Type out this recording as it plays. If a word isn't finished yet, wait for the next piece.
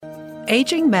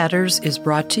Aging Matters is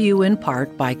brought to you in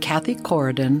part by Kathy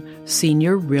Corridon,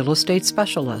 Senior Real Estate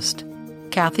Specialist.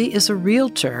 Kathy is a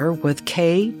realtor with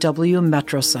KW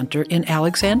Metro Center in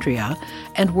Alexandria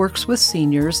and works with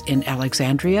seniors in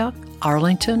Alexandria,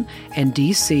 Arlington, and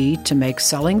D.C. to make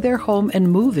selling their home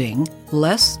and moving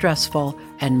less stressful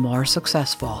and more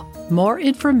successful. More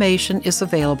information is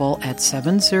available at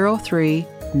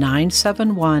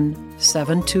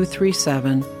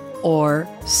 703-971-7237 or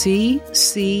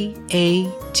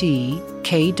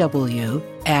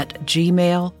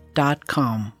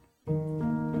ccatkw@gmail.com.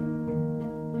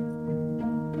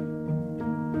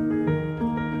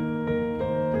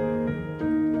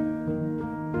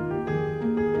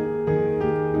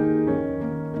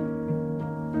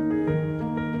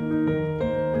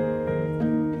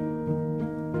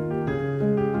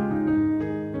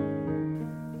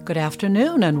 Good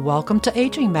afternoon and welcome to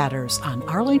Aging Matters on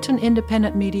Arlington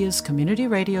Independent Media's community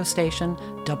radio station,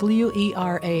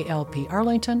 WERALP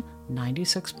Arlington,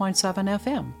 96.7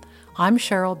 FM. I'm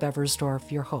Cheryl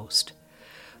Beversdorf, your host.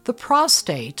 The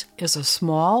prostate is a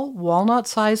small,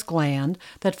 walnut-sized gland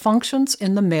that functions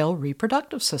in the male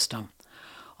reproductive system.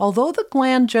 Although the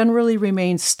gland generally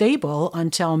remains stable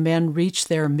until men reach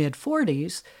their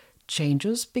mid-40s,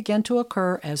 changes begin to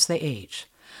occur as they age.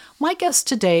 My guest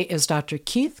today is Dr.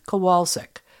 Keith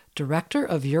Kowalczyk, Director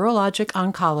of Urologic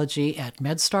Oncology at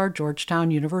MedStar Georgetown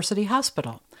University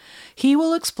Hospital. He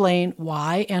will explain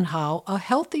why and how a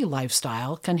healthy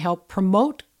lifestyle can help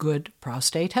promote good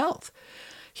prostate health.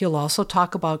 He'll also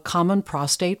talk about common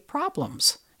prostate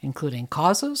problems, including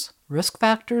causes, risk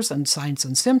factors, and signs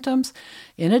and symptoms,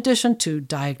 in addition to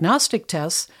diagnostic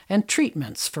tests and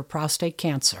treatments for prostate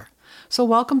cancer. So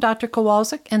welcome, Dr.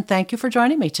 Kowalczyk, and thank you for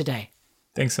joining me today.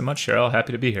 Thanks so much, Cheryl.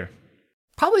 Happy to be here.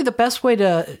 Probably the best way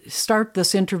to start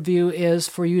this interview is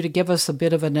for you to give us a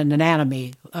bit of an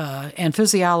anatomy and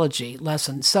physiology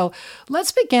lesson. So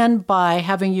let's begin by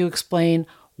having you explain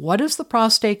what is the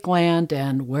prostate gland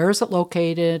and where is it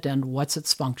located and what's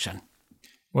its function?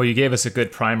 Well, you gave us a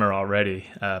good primer already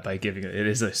by giving it. It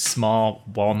is a small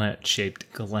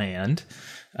walnut-shaped gland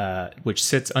which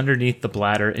sits underneath the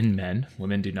bladder in men.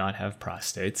 Women do not have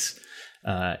prostates.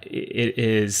 It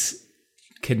is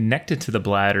connected to the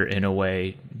bladder in a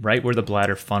way right where the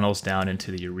bladder funnels down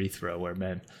into the urethra where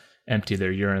men empty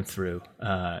their urine through.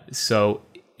 So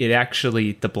it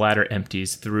actually, the bladder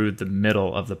empties through the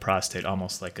middle of the prostate,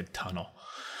 almost like a tunnel.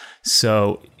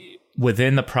 So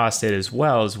within the prostate as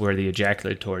well is where the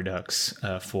ejaculatory ducts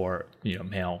for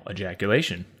male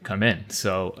ejaculation come in.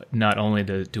 So not only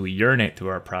do we urinate through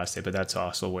our prostate, but that's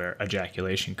also where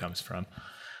ejaculation comes from.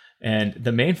 And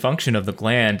the main function of the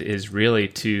gland is really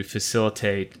to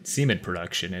facilitate semen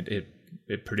production.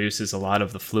 It produces a lot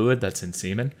of the fluid that's in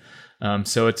semen.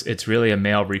 So it's really a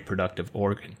male reproductive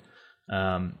organ.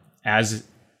 As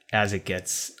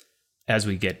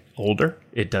we get older,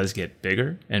 it does get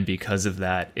bigger, and because of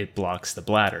that, it blocks the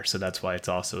bladder. So that's why it's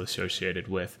also associated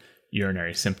with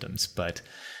urinary symptoms. But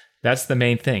that's the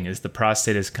main thing: is the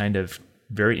prostate is kind of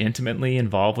very intimately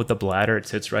involved with the bladder. It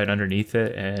sits right underneath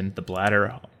it, and the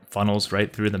bladder funnels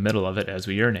right through the middle of it as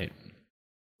we urinate.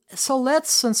 So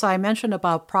since I mentioned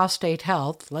about prostate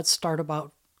health, let's start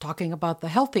about talking about the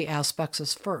healthy aspects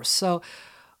as first. So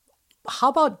how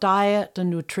about diet and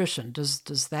nutrition?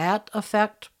 Does that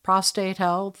affect prostate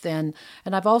health? And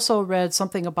I've also read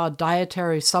something about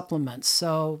dietary supplements.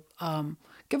 So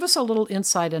give us a little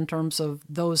insight in terms of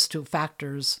those two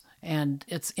factors and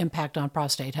its impact on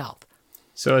prostate health.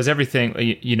 So as everything,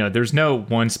 there's no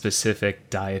one specific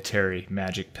dietary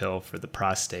magic pill for the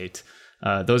prostate.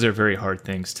 Those are very hard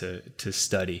things to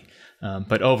study.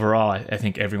 But overall, I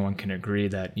think everyone can agree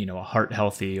that, a heart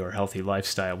healthy or healthy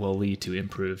lifestyle will lead to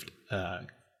improved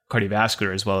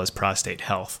cardiovascular as well as prostate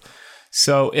health.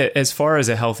 So as far as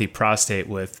a healthy prostate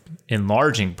with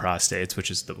enlarging prostates,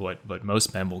 which is what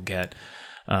most men will get,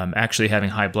 actually having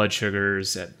high blood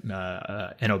sugars and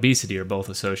obesity are both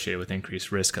associated with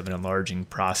increased risk of an enlarging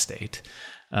prostate.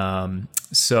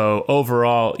 So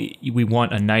overall, we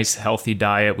want a nice, healthy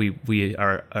diet. We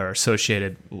are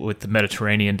associated with the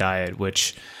Mediterranean diet,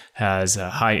 which has a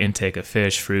high intake of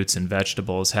fish, fruits, and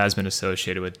vegetables, has been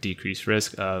associated with decreased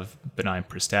risk of benign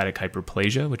prostatic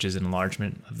hyperplasia, which is an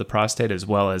enlargement of the prostate, as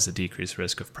well as a decreased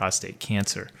risk of prostate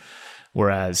cancer.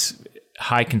 Whereas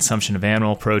high consumption of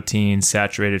animal protein,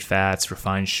 saturated fats,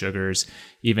 refined sugars,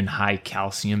 even high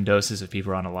calcium doses, if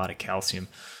people are on a lot of calcium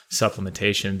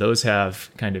supplementation, those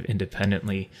have kind of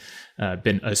independently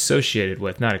been associated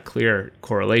with, not a clear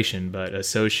correlation, but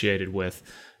associated with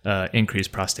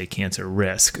increased prostate cancer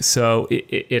risk. So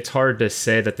it's hard to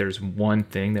say that there's one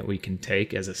thing that we can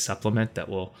take as a supplement that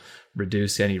will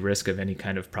reduce any risk of any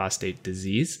kind of prostate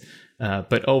disease.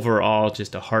 But overall,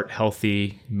 just a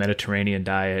heart-healthy Mediterranean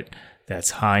diet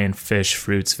that's high in fish,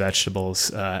 fruits,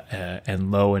 vegetables,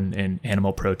 and low in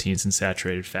animal proteins and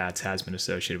saturated fats has been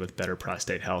associated with better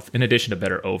prostate health, in addition to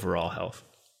better overall health.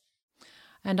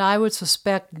 And I would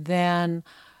suspect then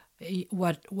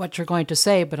what you're going to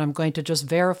say, but I'm going to just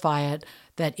verify it,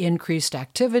 that increased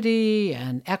activity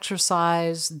and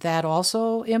exercise, that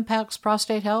also impacts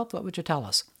prostate health? What would you tell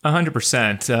us?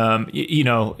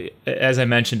 100%. As I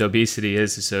mentioned, obesity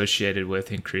is associated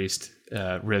with increased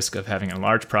risk of having a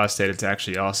large prostate. It's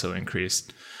actually also increases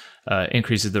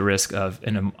the risk of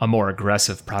a more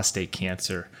aggressive prostate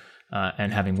cancer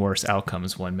and having worse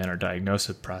outcomes when men are diagnosed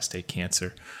with prostate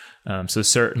cancer. So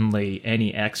certainly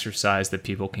any exercise that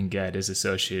people can get is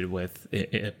associated with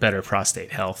better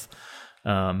prostate health.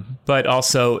 But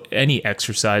also any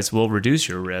exercise will reduce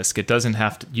your risk.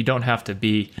 You don't have to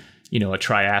be, a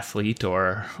triathlete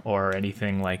or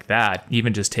anything like that.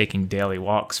 Even just taking daily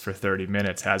walks for 30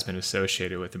 minutes has been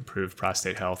associated with improved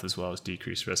prostate health as well as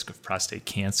decreased risk of prostate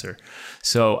cancer.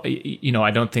 So,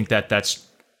 I don't think that that's,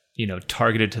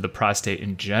 targeted to the prostate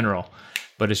in general,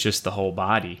 but it's just the whole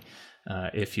body.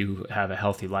 If you have a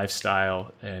healthy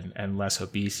lifestyle and less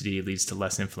obesity leads to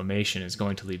less inflammation, is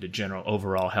going to lead to general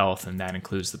overall health, and that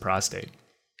includes the prostate.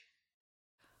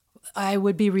 I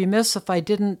would be remiss if I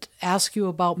didn't ask you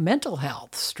about mental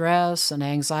health, stress and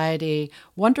anxiety,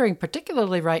 wondering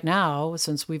particularly right now,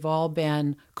 since we've all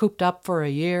been cooped up for a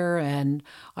year and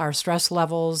our stress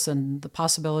levels and the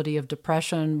possibility of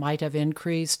depression might have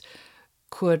increased,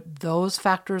 could those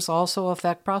factors also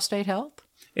affect prostate health?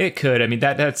 It could. I mean,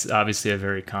 that's obviously a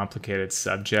very complicated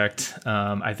subject.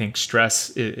 I think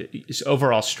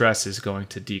overall stress is going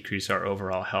to decrease our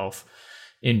overall health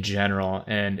in general.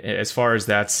 And as far as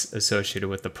that's associated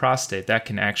with the prostate, that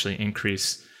can actually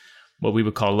increase what we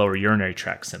would call lower urinary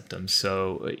tract symptoms.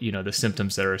 So, the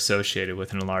symptoms that are associated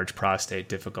with an enlarged prostate,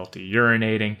 difficulty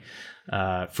urinating,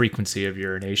 frequency of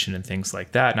urination and things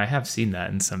like that. And I have seen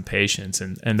that in some patients.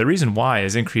 And the reason why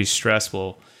is increased stress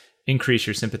will increase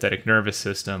your sympathetic nervous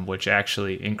system, which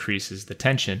actually increases the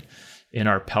tension in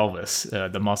our pelvis,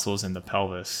 the muscles in the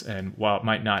pelvis. And while it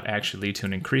might not actually lead to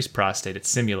an increased prostate, it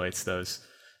simulates those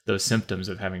symptoms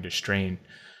of having to strain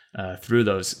through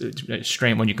those.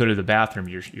 When you go to the bathroom,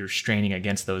 you're straining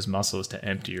against those muscles to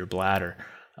empty your bladder.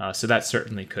 So that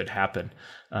certainly could happen,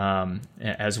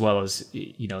 as well as,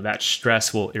 that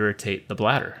stress will irritate the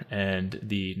bladder, and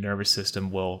the nervous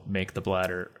system will make the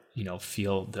bladder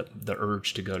feel the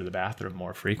urge to go to the bathroom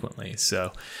more frequently.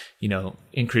 So,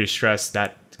 increased stress,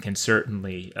 that can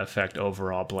certainly affect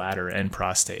overall bladder and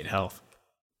prostate health.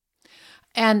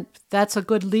 And that's a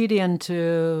good lead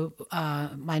into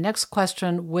my next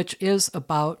question, which is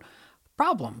about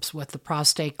problems with the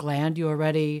prostate gland. You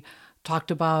already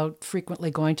talked about frequently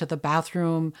going to the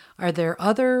bathroom. Are there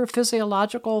other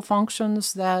physiological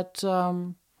functions that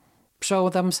show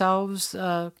themselves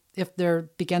if there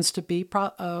begins to be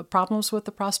problems with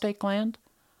the prostate gland?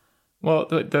 Well,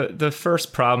 the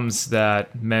first problems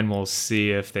that men will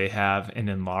see if they have an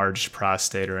enlarged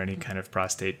prostate or any kind of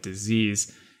prostate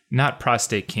disease, not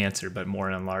prostate cancer, but more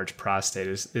an enlarged prostate,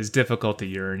 is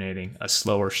difficulty urinating, a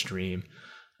slower stream.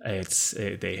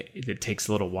 It takes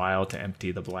a little while to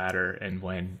empty the bladder, and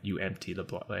when you empty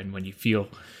and when you feel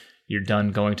you're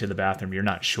done going to the bathroom, you're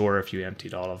not sure if you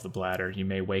emptied all of the bladder. You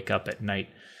may wake up at night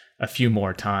a few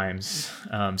more times.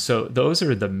 So those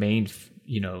are the main,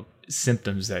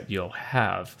 symptoms that you'll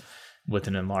have with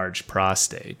an enlarged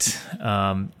prostate.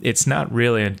 It's not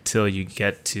really until you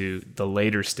get to the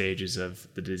later stages of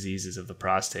the diseases of the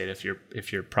prostate.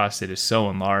 If your prostate is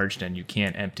so enlarged and you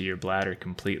can't empty your bladder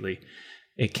completely,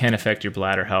 it can affect your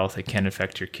bladder health. It can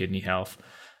affect your kidney health.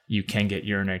 You can get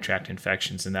urinary tract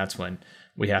infections, and that's when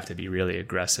we have to be really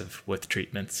aggressive with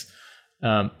treatments.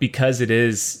 Because it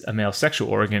is a male sexual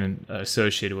organ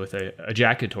associated with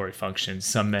ejaculatory function,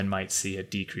 some men might see a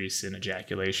decrease in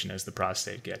ejaculation as the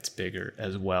prostate gets bigger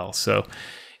as well. So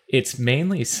it's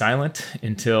mainly silent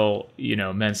until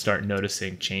men start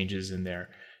noticing changes in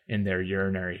their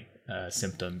urinary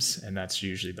symptoms, and that's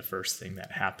usually the first thing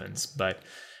that happens. But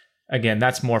again,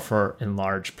 that's more for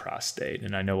enlarged prostate,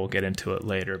 and I know we'll get into it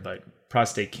later, but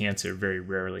prostate cancer very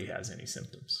rarely has any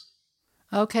symptoms.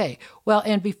 Okay. Well,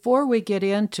 and before we get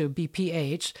into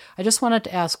BPH, I just wanted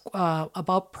to ask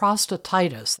about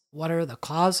prostatitis. What are the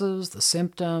causes, the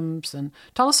symptoms, and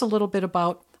tell us a little bit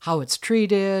about how it's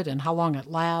treated and how long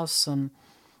it lasts, and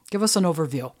give us an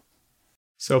overview.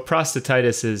 So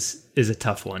prostatitis is a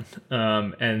tough one,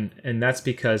 and that's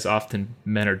because often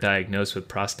men are diagnosed with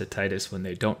prostatitis when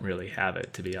they don't really have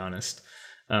it, to be honest.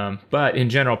 But in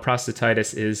general,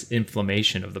 prostatitis is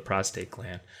inflammation of the prostate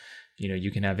gland.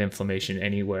 You can have inflammation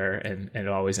anywhere, and it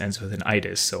always ends with an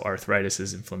itis. So arthritis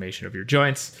is inflammation of your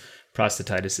joints.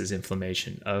 Prostatitis is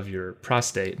inflammation of your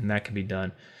prostate, and that can be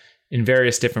done in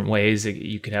various different ways.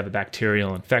 You could have a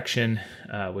bacterial infection,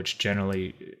 which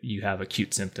generally you have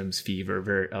acute symptoms,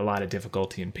 fever, a lot of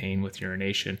difficulty and pain with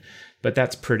urination, but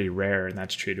that's pretty rare, and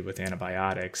that's treated with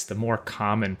antibiotics. The more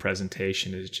common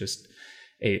presentation is just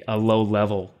a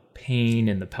low-level pain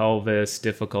in the pelvis,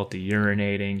 difficulty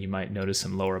urinating. You might notice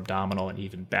some lower abdominal and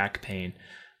even back pain.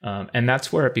 And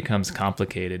that's where it becomes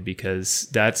complicated, because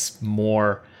that's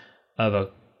more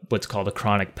of what's called a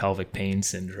chronic pelvic pain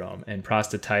syndrome. And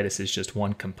prostatitis is just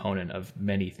one component of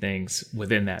many things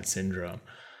within that syndrome.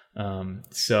 But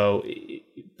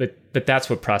that's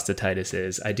what prostatitis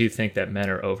is. I do think that men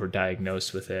are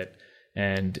overdiagnosed with it.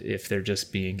 And if they're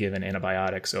just being given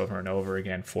antibiotics over and over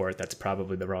again for it, that's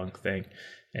probably the wrong thing.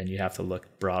 And you have to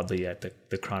look broadly at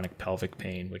the chronic pelvic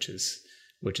pain, which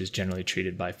is generally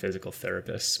treated by physical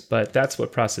therapists. But that's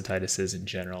what prostatitis is in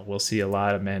general. We'll see a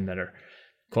lot of men that are,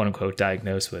 quote unquote,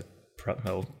 diagnosed with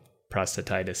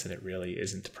prostatitis, and it really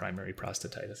isn't primary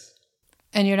prostatitis.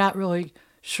 And you're not really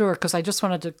sure, because I just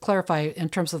wanted to clarify in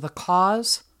terms of the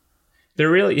cause. They're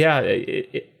really,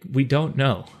 we don't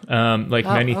know,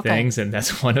 many things. And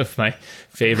that's one of my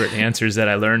favorite answers that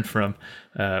I learned from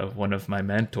one of my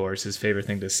mentors. His favorite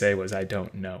thing to say was, I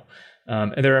don't know.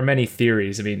 And there are many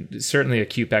theories. I mean, certainly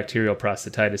acute bacterial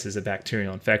prostatitis is a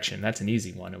bacterial infection. That's an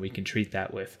easy one, and we can treat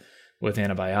that with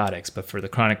antibiotics. But for the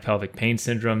chronic pelvic pain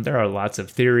syndrome, there are lots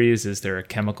of theories. Is there a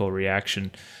chemical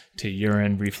reaction to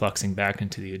urine refluxing back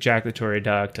into the ejaculatory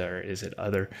duct, or is it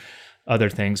other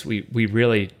things? We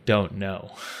really don't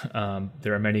know.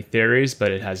 There are many theories,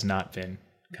 but it has not been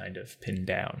kind of pinned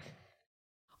down.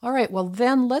 All right, well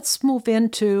then let's move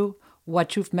into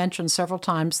what you've mentioned several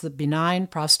times, the benign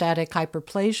prostatic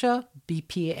hyperplasia,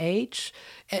 BPH.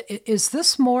 Is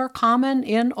this more common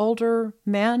in older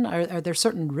men? Are there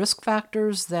certain risk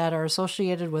factors that are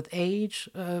associated with age?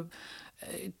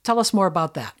 Tell us more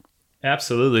about that.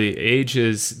 Absolutely. Age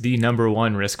is the number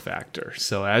one risk factor.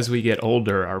 So as we get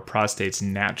older, our prostates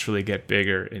naturally get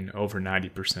bigger in over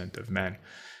 90% of men.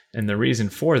 And the reason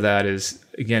for that is,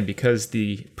 again, because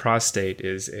the prostate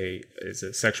is a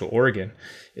sexual organ,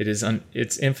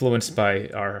 it's influenced by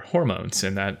our hormones,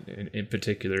 and that in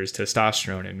particular is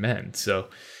testosterone in men. So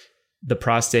the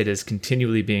prostate is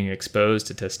continually being exposed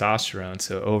to testosterone.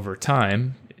 So over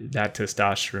time, that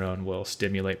testosterone will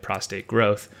stimulate prostate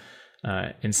growth.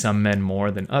 In some men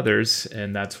more than others,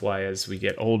 and that's why as we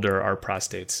get older, our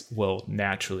prostates will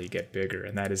naturally get bigger,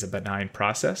 and that is a benign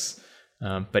process.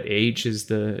 But age is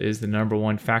the number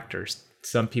one factor.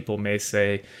 Some people may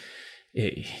say,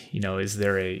 is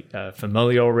there a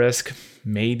familial risk?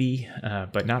 Maybe,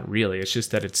 but not really. It's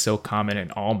just that it's so common in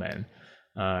all men,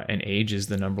 and age is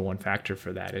the number one factor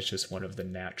for that. It's just one of the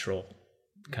natural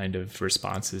kind of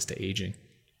responses to aging.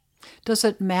 Does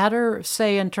it matter,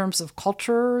 say, in terms of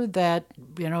culture that,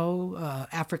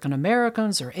 African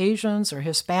Americans or Asians or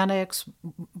Hispanics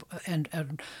and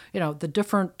the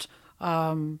different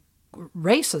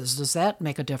races, does that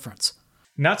make a difference?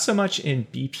 Not so much in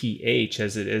BPH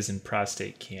as it is in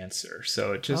prostate cancer.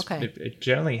 So it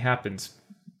generally happens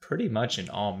pretty much in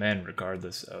all men,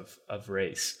 regardless of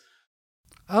race.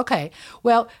 Okay.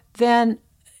 Well, then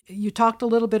you talked a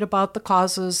little bit about the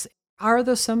causes. Are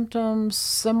the symptoms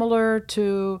similar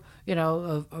to,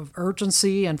 of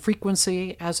urgency and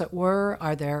frequency, as it were?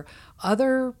 Are there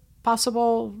other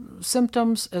possible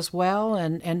symptoms as well?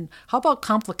 And how about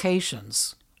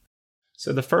complications?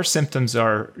 So the first symptoms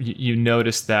are, you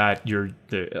notice that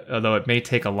although it may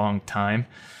take a long time,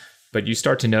 but you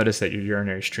start to notice that your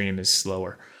urinary stream is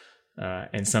slower.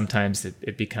 And sometimes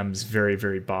it becomes very,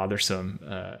 very bothersome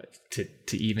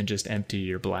to even just empty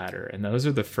your bladder. And those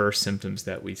are the first symptoms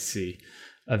that we see.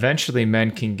 Eventually, men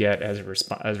can get, as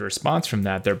a response from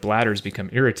that, their bladders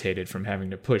become irritated from having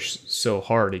to push so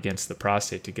hard against the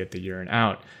prostate to get the urine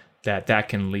out, that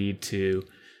can lead to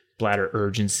bladder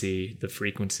urgency, the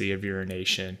frequency of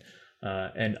urination,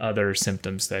 and other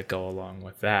symptoms that go along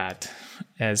with that.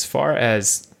 As far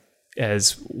as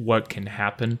what can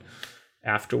happen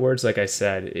afterwards, like I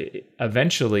said,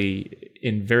 eventually,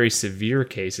 in very severe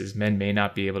cases, men may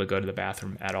not be able to go to the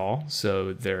bathroom at all,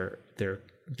 so their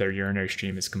urinary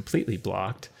stream is completely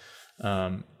blocked.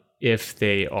 If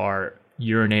they are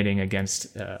urinating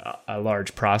against a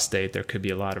large prostate, there could be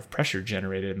a lot of pressure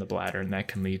generated in the bladder, and that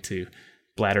can lead to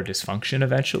bladder dysfunction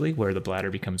eventually, where the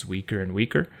bladder becomes weaker and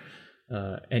weaker,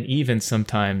 and even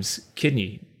sometimes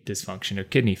kidney dysfunction or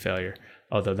kidney failure,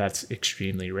 although that's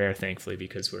extremely rare, thankfully,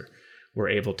 because we're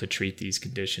able to treat these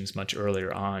conditions much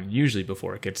earlier on, usually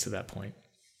before it gets to that point.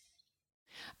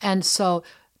 And so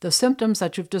the symptoms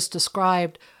that you've just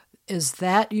described, is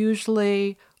that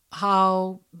usually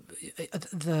how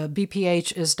the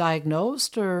BPH is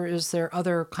diagnosed, or is there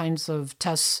other kinds of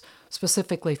tests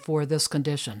specifically for this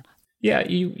condition? Yeah,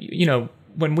 you know,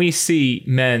 when we see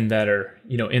men that are,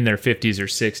 in their 50s or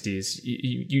 60s,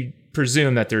 you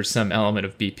presume that there's some element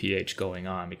of BPH going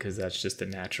on, because that's just the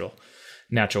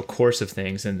natural course of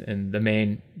things. And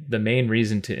the main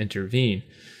reason to intervene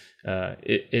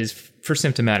is for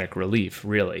symptomatic relief,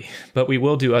 really. But we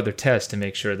will do other tests to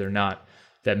make sure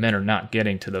that men are not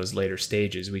getting to those later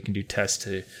stages. We can do tests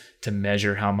to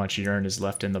measure how much urine is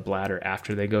left in the bladder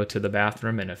after they go to the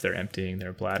bathroom, and if they're emptying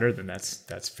their bladder, then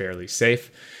that's fairly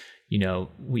safe.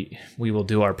 We will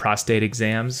do our prostate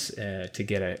exams to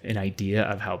get an idea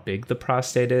of how big the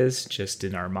prostate is, just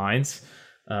in our minds.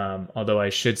 Although I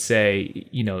should say,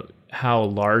 how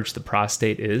large the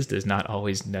prostate is does not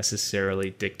always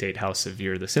necessarily dictate how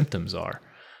severe the symptoms are.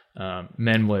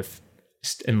 Men with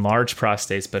enlarged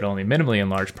prostates, but only minimally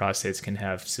enlarged prostates, can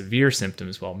have severe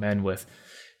symptoms, while men with,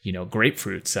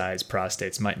 grapefruit-sized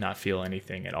prostates might not feel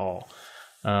anything at all.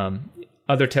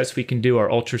 Other tests we can do are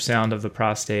ultrasound of the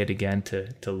prostate, again,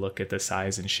 to look at the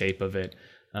size and shape of it,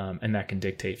 and that can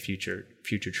dictate future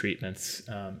treatments.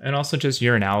 And also just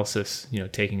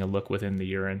urinalysis, taking a look within the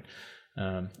urine,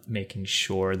 making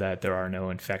sure that there are no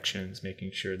infections,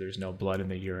 making sure there's no blood in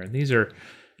the urine. These are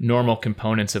normal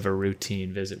components of a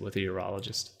routine visit with a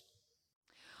urologist.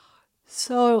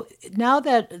 So now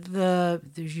that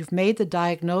you've made the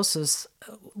diagnosis,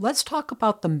 let's talk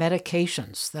about the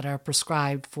medications that are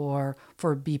prescribed for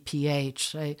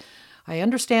BPH. I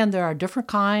understand there are different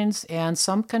kinds, and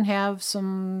some can have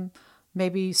some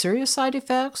maybe serious side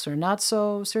effects or not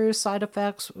so serious side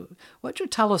effects. What would you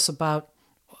tell us about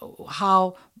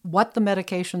what the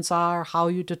medications are, how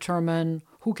you determine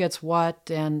who gets what,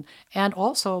 and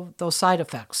also those side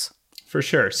effects? For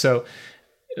sure. So,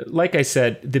 like I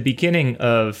said, the beginning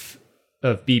of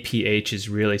BPH is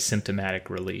really symptomatic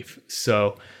relief.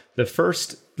 So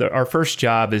our first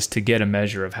job is to get a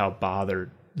measure of how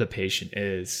bothered the patient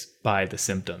is by the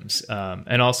symptoms,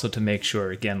 and also to make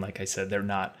sure, again, like I said, they're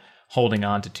not holding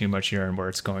on to too much urine where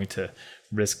it's going to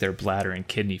risk their bladder and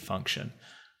kidney function.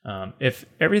 If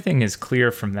everything is clear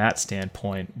from that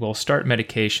standpoint, we'll start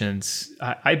medications.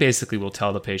 I basically will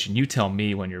tell the patient, you tell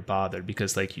me when you're bothered,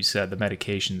 because like you said, the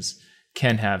medications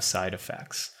can have side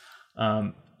effects.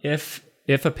 If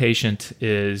a patient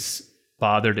is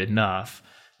bothered enough,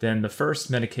 then the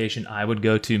first medication I would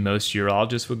go to, most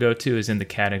urologists would go to, is in the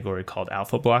category called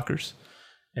alpha blockers.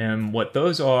 And what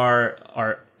those are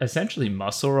essentially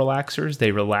muscle relaxers.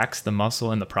 They relax the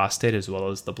muscle in the prostate as well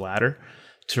as the bladder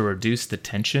to reduce the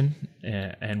tension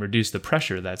and reduce the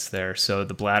pressure that's there, so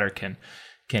the bladder can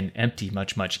empty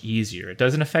much easier. It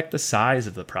doesn't affect the size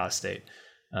of the prostate,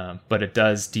 but it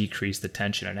does decrease the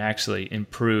tension and actually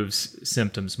improves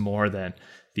symptoms more than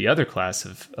the other class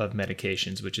of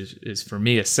medications, which is for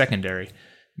me a secondary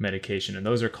medication, and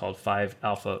those are called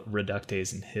 5-alpha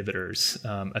reductase inhibitors.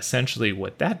 Essentially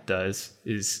what that does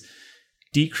is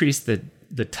decrease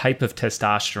the type of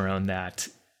testosterone that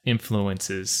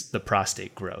influences the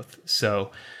prostate growth.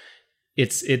 So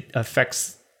it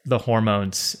affects the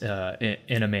hormones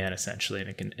in a man, essentially,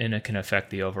 and it can affect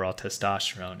the overall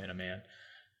testosterone in a man.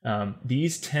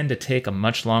 These tend to take a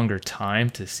much longer time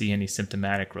to see any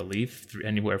symptomatic relief,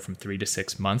 anywhere from 3 to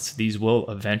 6 months. These will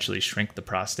eventually shrink the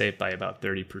prostate by about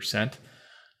 30%.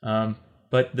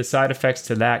 But the side effects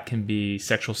to that can be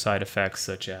sexual side effects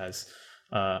such as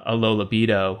a low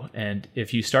libido. And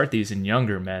if you start these in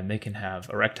younger men, they can have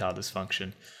erectile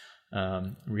dysfunction,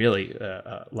 really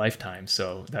lifetime.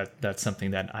 So that's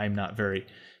something that I'm not very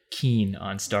keen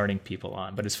on starting people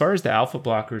on. But as far as the alpha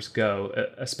blockers go,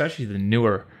 especially the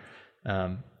newer,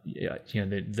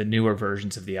 the newer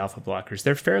versions of the alpha blockers,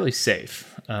 they're fairly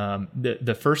safe.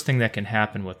 The first thing that can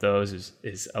happen with those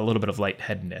is a little bit of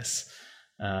lightheadedness.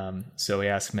 So we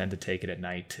ask men to take it at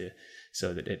night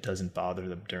so that it doesn't bother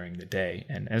them during the day.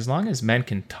 And as long as men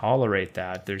can tolerate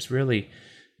that, there's really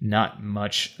not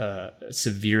much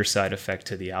severe side effect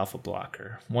to the alpha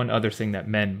blocker. One other thing that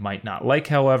men might not like,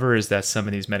 however, is that some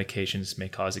of these medications may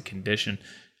cause a condition.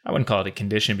 I wouldn't call it a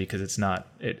condition because it's not.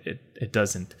 It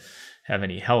doesn't have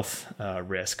any health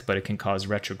risk, but it can cause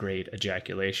retrograde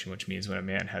ejaculation, which means when a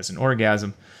man has an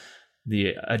orgasm,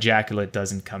 the ejaculate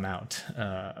doesn't come out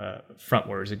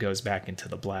frontwards. It goes back into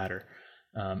the bladder.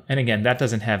 And again, that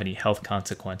doesn't have any health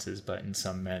consequences, but in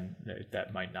some men,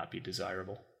 that might not be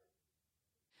desirable.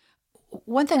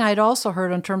 One thing I'd also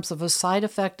heard in terms of a side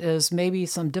effect is maybe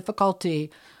some difficulty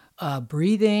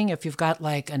breathing, if you've got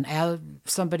like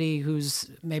somebody who's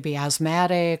maybe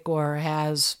asthmatic or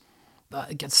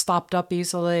gets stopped up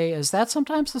easily, is that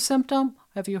sometimes a symptom?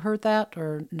 Have you heard that,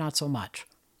 or not so much?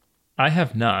 I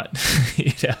have not.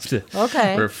 You'd have to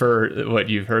refer what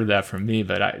you've heard that from me,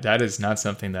 but that is not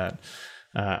something that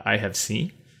I have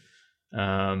seen.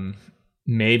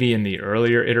 Maybe in the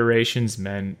earlier iterations,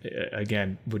 men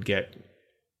again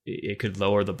it could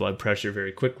lower the blood pressure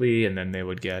very quickly, and then they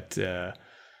would get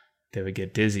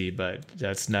dizzy. But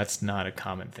that's not a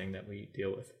common thing that we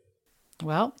deal with.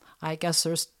 Well, I guess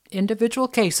there's individual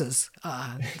cases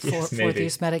for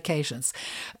these medications.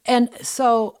 And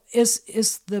so is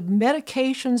the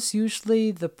medications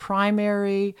usually the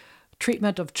primary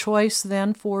treatment of choice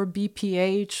then for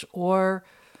BPH, or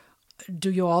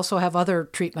do you also have other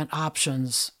treatment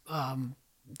options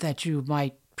that you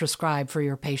might prescribe for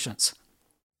your patients?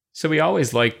 So we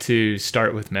always like to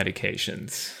start with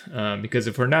medications because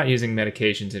if we're not using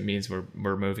medications, it means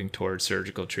we're moving towards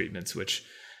surgical treatments, which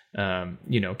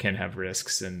can have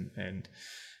risks and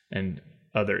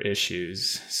other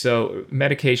issues. So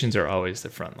medications are always the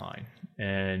front line.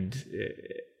 And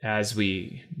as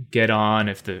we get on,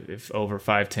 if over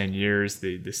 5-10 years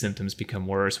the symptoms become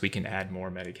worse, we can add more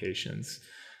medications.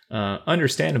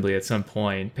 Understandably, at some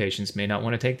point, patients may not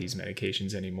want to take these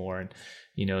medications anymore, and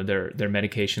their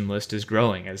medication list is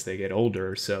growing as they get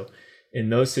older. So in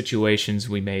those situations,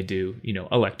 we may do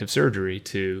elective surgery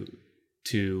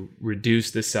to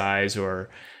reduce the size or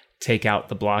take out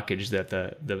the blockage that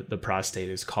the prostate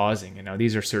is causing. And now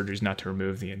these are surgeries not to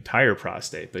remove the entire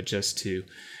prostate, but just to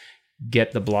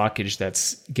get the blockage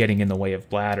that's getting in the way of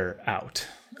bladder out.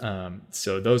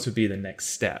 So those would be the next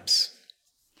steps.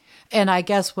 And I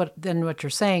guess what you're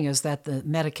saying is that the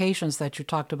medications that you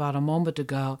talked about a moment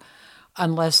ago,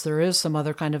 unless there is some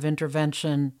other kind of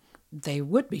intervention, they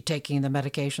would be taking the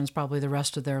medications probably the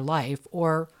rest of their life,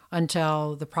 or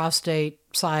until the prostate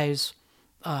size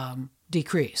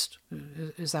decreased.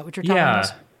 Is that what you're telling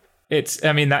us?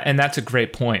 That's a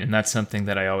great point, and that's something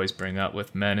that I always bring up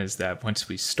with men, is that once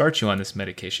we start you on this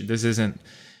medication, this isn't,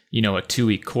 a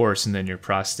 2-week course and then your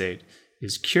prostate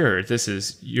is cured. This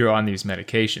is, you're on these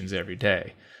medications every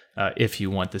day if you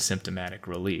want the symptomatic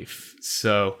relief.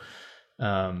 So,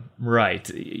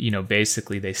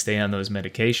 basically they stay on those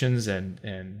medications,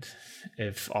 and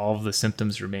if all of the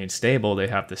symptoms remain stable, they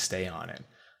have to stay on it.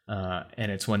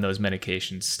 And it's when those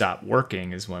medications stop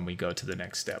working is when we go to the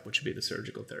next step, which would be the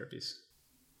surgical therapies.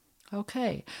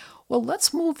 Okay. Well,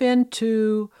 let's move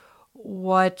into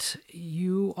what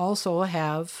you also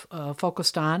have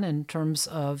focused on in terms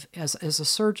of as a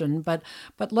surgeon, but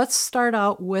let's start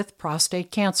out with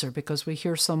prostate cancer because we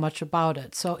hear so much about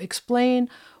it. So explain,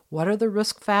 what are the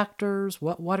risk factors?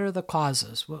 What are the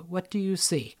causes? What do you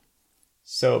see?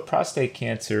 So prostate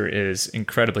cancer is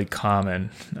incredibly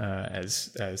common,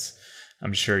 as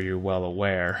I'm sure you're well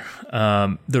aware.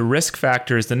 The risk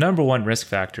factors, the number one risk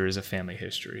factor is a family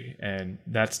history, and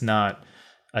that's not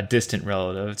a distant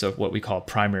relative. It's what we call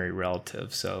primary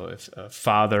relative. So if a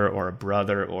father or a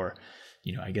brother or,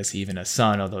 I guess even a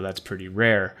son, although that's pretty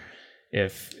rare,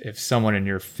 if someone in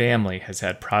your family has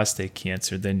had prostate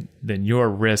cancer, then your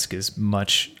risk is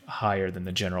much higher than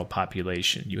the general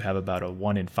population. You have about a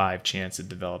 1 in 5 chance of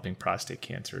developing prostate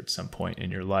cancer at some point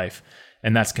in your life,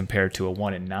 and that's compared to a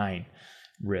 1 in 9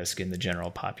 risk in the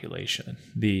general population.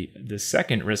 The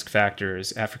second risk factor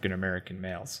is African American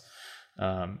males,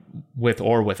 with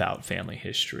or without family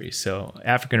history. So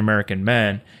African American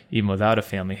men, even without a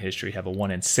family history, have a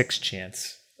 1 in 6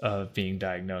 chance of being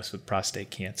diagnosed with prostate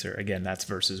cancer. Again, that's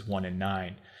versus 1 in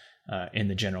 9 in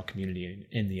the general community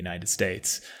in the United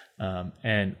States.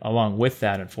 And along with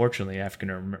that, unfortunately,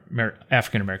 African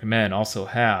American men also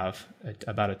have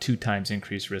about a 2 times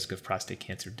increased risk of prostate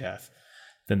cancer death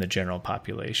than the general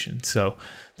population. So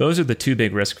those are the 2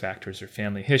 big risk factors, are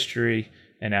family history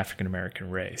and African American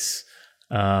race.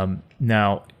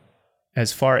 Now,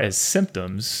 as far as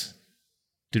symptoms,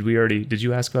 did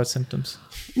you ask about symptoms?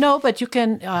 No, but you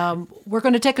can, we're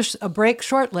going to take a break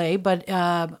shortly, but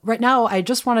right now I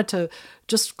just wanted to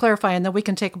just clarify, and then we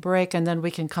can take a break and then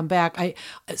we can come back.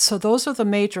 So those are the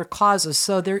major causes.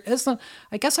 So there isn't,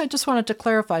 I guess I just wanted to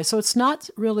clarify. So it's not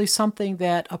really something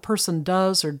that a person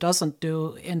does or doesn't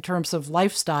do in terms of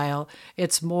lifestyle.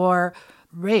 It's more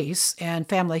race and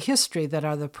family history that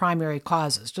are the primary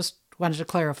causes. Just wanted to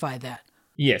clarify that.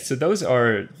 Yeah, so those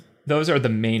are the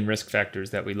main risk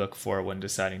factors that we look for when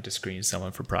deciding to screen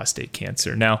someone for prostate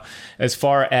cancer. Now, as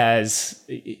far as,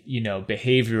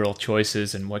 behavioral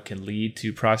choices and what can lead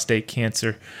to prostate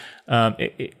cancer,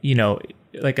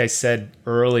 like I said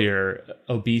earlier,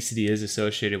 obesity is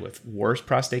associated with worse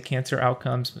prostate cancer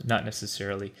outcomes, not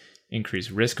necessarily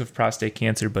increased risk of prostate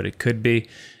cancer, but it could be.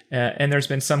 And there's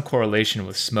been some correlation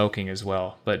with smoking as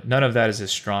well, but none of that is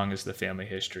as strong as the family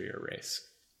history or race.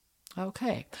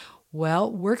 Okay.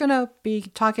 Well, we're going to be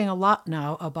talking a lot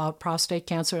now about prostate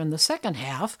cancer in the second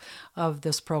half of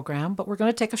this program, but we're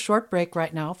going to take a short break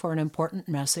right now for an important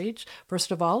message.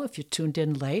 First of all, if you tuned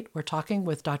in late, we're talking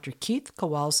with Dr. Keith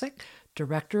Kowalczyk,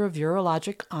 Director of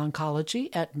Urologic Oncology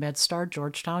at MedStar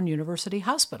Georgetown University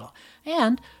Hospital.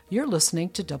 And you're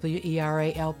listening to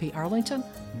WERA-LP Arlington,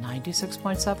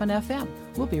 96.7 FM.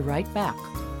 We'll be right back.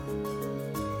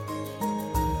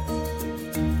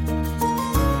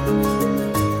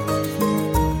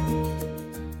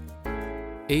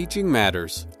 Aging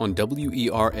Matters on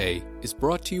WERA is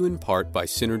brought to you in part by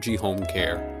Synergy Home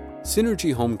Care.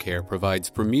 Synergy Home Care provides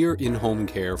premier in-home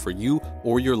care for you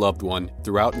or your loved one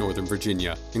throughout Northern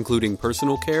Virginia, including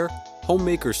personal care,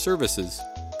 homemaker services,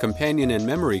 companion and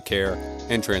memory care,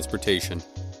 and transportation.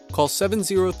 Call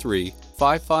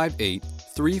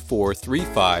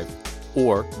 703-558-3435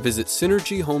 or visit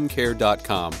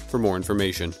synergyhomecare.com for more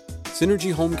information.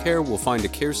 Synergy Home Care will find a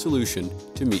care solution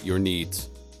to meet your needs.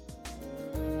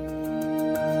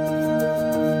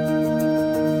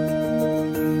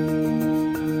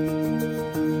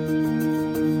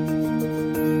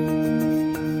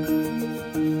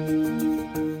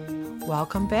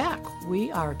 Welcome back. We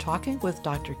are talking with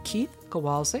Dr. Keith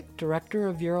Kowalczyk, Director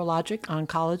of Urologic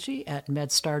Oncology at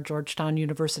MedStar Georgetown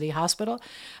University Hospital.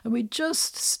 And we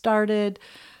just started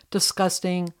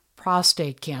discussing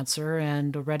prostate cancer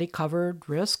and already covered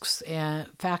risks and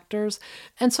factors.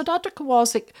 And so, Dr.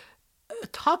 Kowalczyk,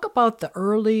 talk about the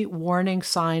early warning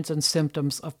signs and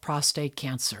symptoms of prostate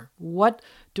cancer. What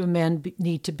do men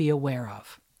need to be aware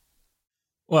of?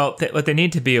 Well, what they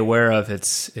need to be aware of,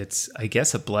 it's I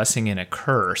guess a blessing and a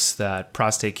curse that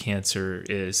prostate cancer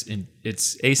it's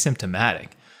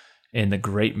asymptomatic in the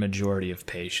great majority of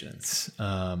patients.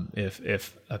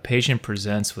 If a patient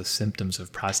presents with symptoms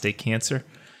of prostate cancer,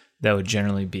 that would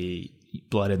generally be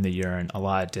blood in the urine, a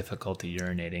lot of difficulty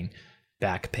urinating,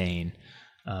 back pain,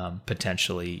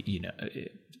 potentially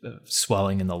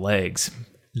swelling in the legs.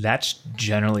 That's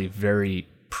generally very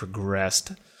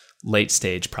progressed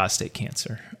late-stage prostate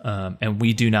cancer. And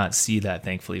we do not see that,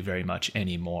 thankfully, very much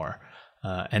anymore.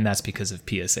 And that's because of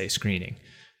PSA screening.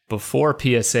 Before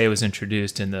PSA was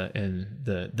introduced in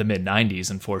the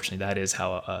mid-90s, unfortunately, that is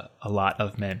how a lot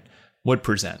of men would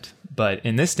present. But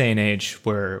in this day and age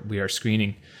where we are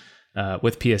screening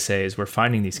with PSAs, we're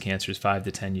finding these cancers 5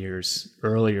 to 10 years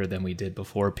earlier than we did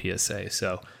before PSA.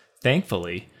 So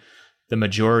thankfully, the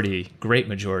great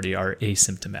majority are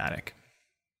asymptomatic.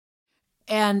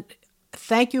 And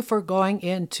thank you for going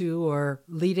into or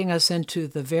leading us into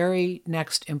the very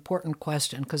next important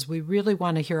question, because we really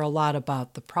want to hear a lot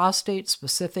about the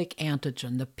prostate-specific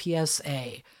antigen, the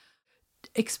PSA.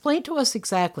 Explain to us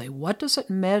exactly, what does it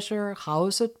measure? How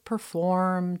is it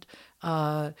performed?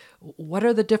 What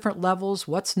are the different levels?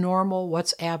 What's normal?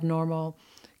 What's abnormal?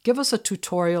 Give us a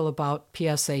tutorial about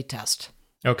PSA test.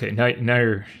 Okay, now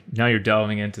you're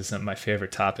delving into some of my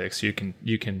favorite topics. You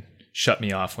can shut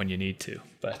me off when you need to,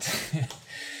 but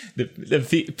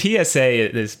the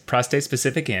PSA is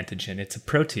prostate-specific antigen. It's a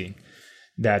protein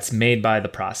that's made by the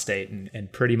prostate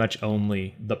and pretty much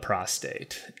only the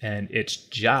prostate. And its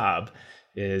job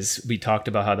is, we talked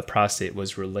about how the prostate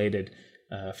was related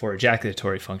for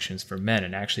ejaculatory functions for men.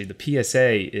 And actually the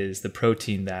PSA is the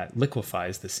protein that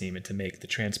liquefies the semen to make the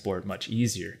transport much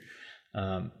easier.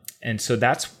 And so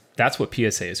that's what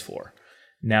PSA is for.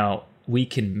 Now, we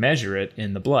can measure it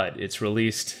in the blood. It's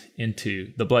released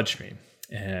into the bloodstream.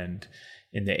 And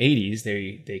in the 80s,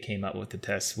 they came up with the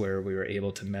tests where we were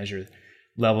able to measure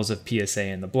levels of PSA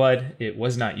in the blood. It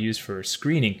was not used for a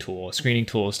screening tool. A screening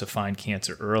tool is to find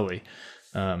cancer early,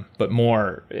 but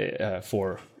more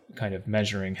for kind of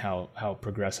measuring how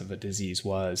progressive a disease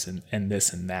was and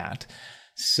this and that.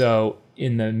 So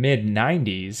in the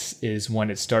mid-90s is when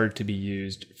it started to be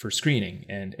used for screening,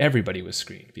 and everybody was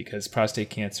screened because prostate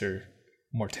cancer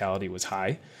mortality was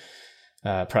high.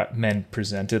 Men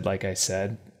presented, like I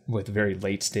said, with very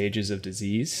late stages of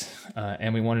disease,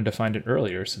 and we wanted to find it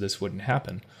earlier so this wouldn't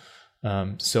happen.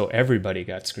 So everybody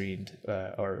got screened,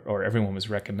 or everyone was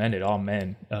recommended. All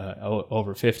men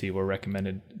over 50 were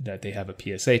recommended that they have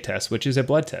a PSA test, which is a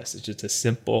blood test. It's just a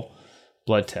simple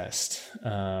blood test,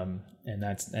 and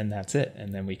that's it.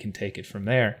 And then we can take it from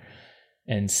there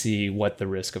and see what the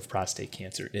risk of prostate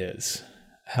cancer is.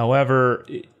 However,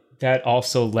 that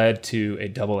also led to a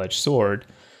double-edged sword,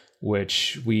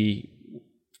 which we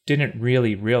didn't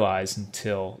really realize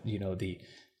until the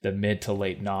the mid to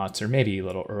late noughts, or maybe a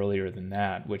little earlier than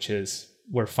that, which is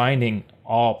we're finding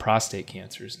all prostate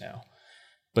cancers now.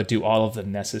 But do all of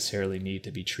them necessarily need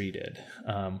to be treated?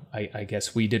 I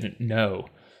guess we didn't know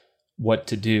what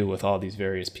to do with all these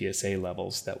various PSA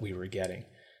levels that we were getting.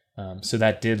 So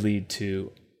that did lead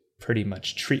to pretty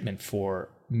much treatment for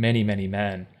many, many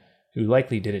men who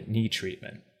likely didn't need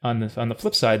treatment. On the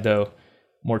flip side, though,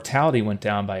 mortality went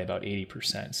down by about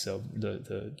 80%. So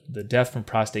the death from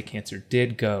prostate cancer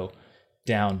did go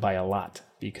down by a lot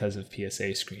because of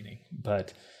PSA screening.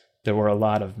 But there were a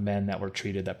lot of men that were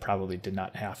treated that probably did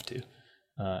not have to.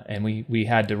 And we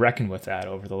had to reckon with that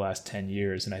over the last 10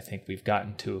 years. And I think we've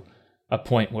gotten to a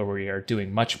point where we are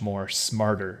doing much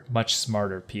smarter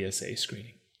PSA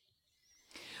screening.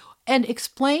 And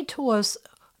explain to us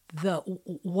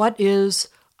what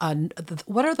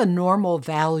are the normal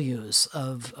values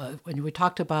of when we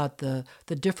talked about the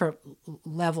different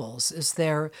levels? Is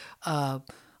there a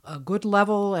good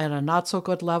level and a not so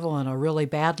good level and a really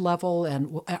bad level?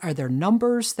 And are there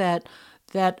numbers that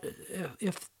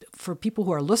if for people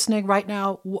who are listening right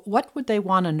now, what would they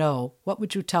want to know? What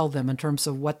would you tell them in terms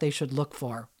of what they should look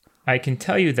for? I can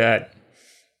tell you that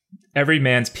every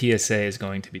man's PSA is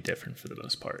going to be different for the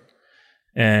most part.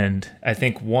 And I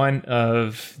think one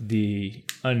of the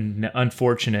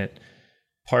unfortunate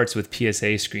parts with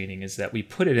PSA screening is that we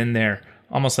put it in there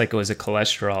almost like it was a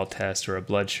cholesterol test or a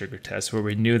blood sugar test where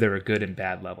we knew there were good and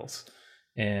bad levels.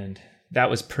 And that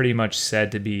was pretty much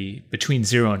said to be between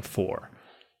 0 and 4.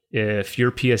 If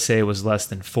your PSA was less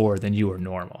than 4, then you were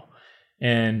normal.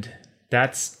 And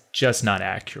that's just not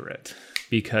accurate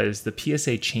because the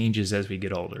PSA changes as we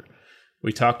get older.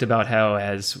 We talked about how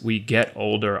as we get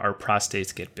older, our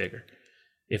prostates get bigger.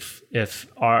 If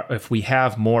we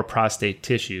have more prostate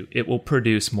tissue, it will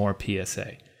produce more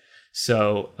PSA.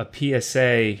 So a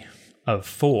PSA of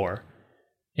 4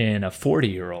 in a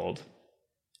 40-year-old,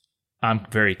 I'm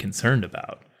very concerned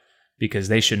about because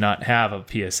they should not have a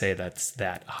PSA that's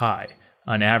that high.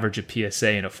 On average, a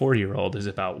PSA in a 40-year-old is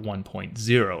about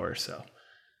 1.0 or so.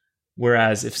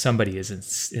 Whereas if somebody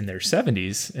is in their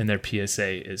 70s and their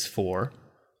PSA is 4,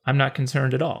 I'm not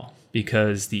concerned at all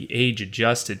because the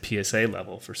age-adjusted PSA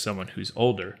level for someone who's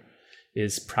older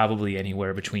is probably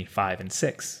anywhere between 5 and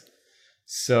 6.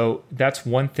 So that's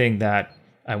one thing that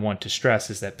I want to stress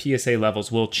is that PSA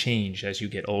levels will change as you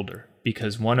get older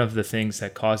because one of the things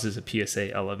that causes a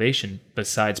PSA elevation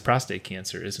besides prostate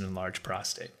cancer is an enlarged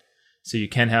prostate. So you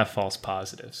can have false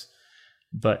positives.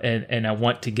 But and I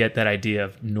want to get that idea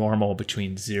of normal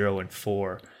between 0 and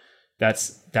 4.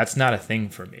 That's not a thing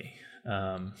for me.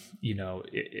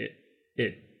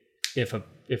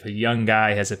 If a young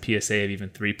guy has a PSA of even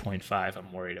 3.5,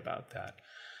 I'm worried about that.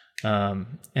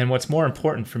 And what's more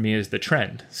important for me is the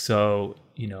trend. So,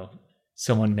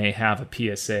 someone may have a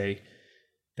PSA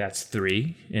that's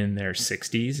 3 in their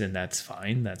 60s, and that's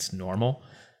fine. That's normal.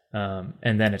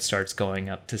 And then it starts going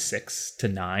up to 6 to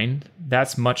 9.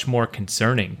 That's much more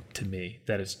concerning to me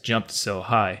that it's jumped so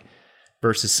high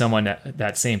versus someone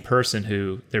that same person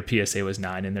who their PSA was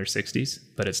 9 in their 60s,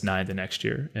 but it's 9 the next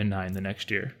year and 9 the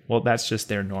next year. Well, that's just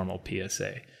their normal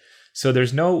PSA. So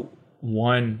there's no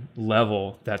one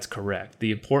level that's correct.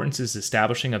 The importance is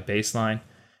establishing a baseline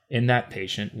in that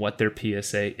patient, what their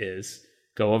PSA is,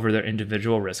 go over their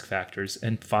individual risk factors,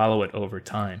 and follow it over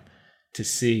time to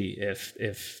see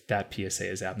if that PSA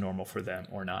is abnormal for them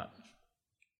or not.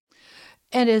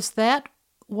 And is that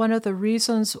one of the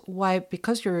reasons why,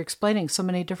 because you're explaining so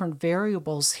many different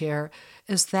variables here,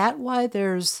 is that why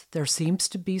there seems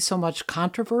to be so much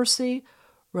controversy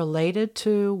related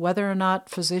to whether or not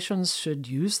physicians should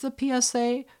use the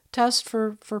PSA test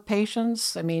for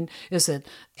patients? I mean, is it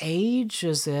age?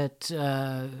 Is it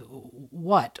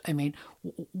what? I mean,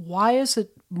 why is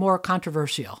it more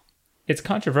controversial? It's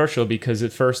controversial because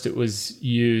at first it was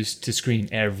used to screen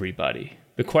everybody.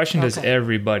 The question, does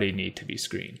everybody need to be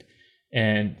screened?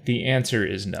 And the answer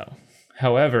is no.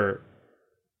 However,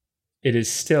 it is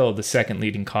still the second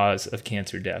leading cause of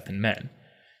cancer death in men.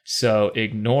 So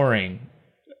ignoring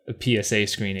a PSA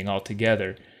screening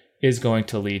altogether is going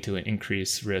to lead to an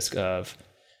increased risk of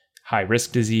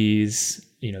high-risk disease,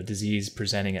 disease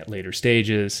presenting at later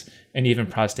stages, and even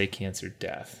prostate cancer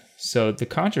death. So the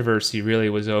controversy really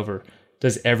was over,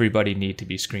 does everybody need to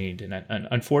be screened? And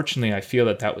unfortunately, I feel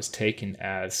that was taken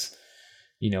as,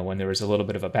 when there was a little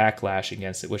bit of a backlash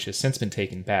against it, which has since been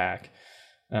taken back.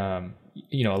 A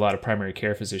lot of primary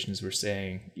care physicians were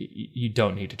saying, you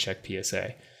don't need to check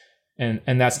PSA.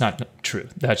 And that's not true.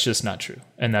 That's just not true.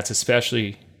 And that's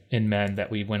especially in men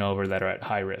that we went over that are at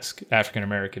high risk,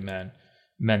 African-American men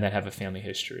that have a family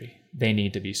history. They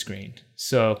need to be screened.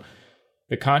 So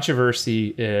the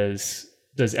controversy is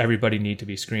does everybody need to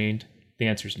be screened? The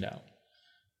answer is no.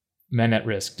 Men at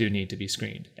risk do need to be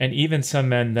screened. And even some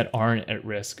men that aren't at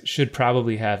risk should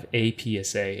probably have a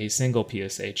PSA, a single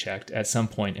PSA checked at some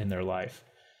point in their life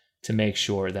to make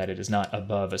sure that it is not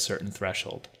above a certain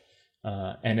threshold.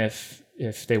 And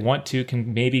if they want to,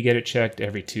 can maybe get it checked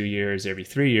every 2 years, every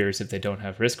 3 years if they don't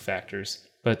have risk factors,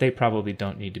 but they probably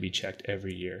don't need to be checked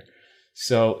every year.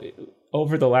 So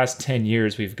over the last 10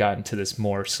 years, we've gotten to this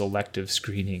more selective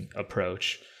screening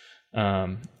approach.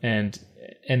 And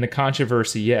the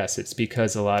controversy, yes, it's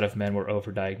because a lot of men were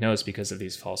overdiagnosed because of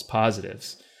these false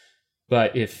positives.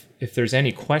 But if there's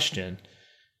any question,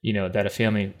 that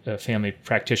a family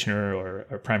practitioner or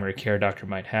a primary care doctor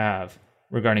might have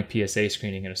regarding PSA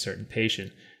screening in a certain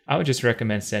patient, I would just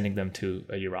recommend sending them to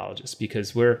a urologist,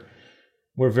 because we're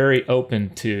very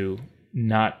open to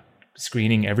not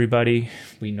screening everybody.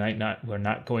 We're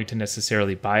not going to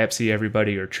necessarily biopsy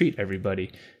everybody or treat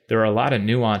everybody. There are a lot of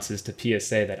nuances to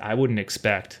PSA that I wouldn't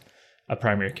expect a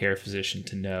primary care physician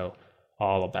to know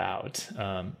all about,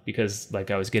 because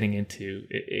like I was getting into,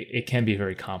 it can be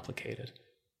very complicated.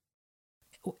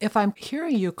 If I'm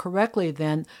hearing you correctly,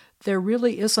 then there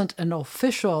really isn't an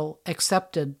official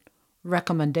accepted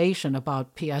recommendation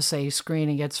about PSA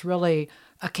screening. It's really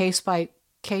a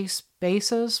case-by-case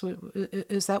basis.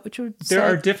 Is that what you would say? There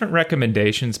are different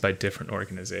recommendations by different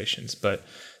organizations, but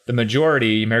the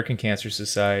majority, American Cancer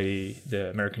Society, the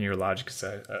American Urologic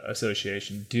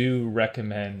Association, do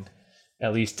recommend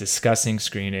at least discussing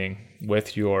screening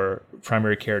with your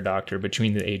primary care doctor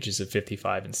between the ages of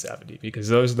 55 and 70, because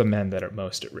those are the men that are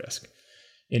most at risk.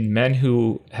 In men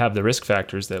who have the risk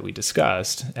factors that we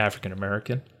discussed, African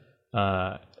American,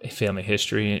 a family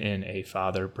history in a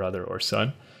father, brother, or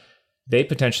son, they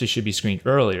potentially should be screened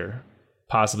earlier,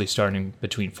 possibly starting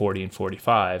between 40 and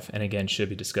 45, and again, should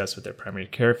be discussed with their primary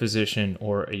care physician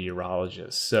or a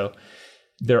urologist. So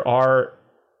there are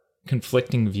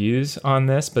conflicting views on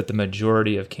this, but the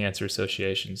majority of cancer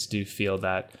associations do feel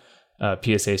that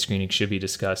PSA screening should be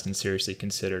discussed and seriously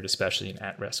considered, especially in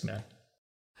at-risk men.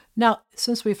 Now,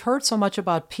 since we've heard so much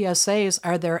about PSAs,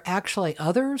 are there actually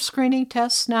other screening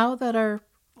tests now that are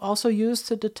also used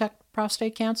to detect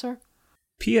prostate cancer?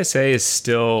 PSA is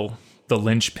still the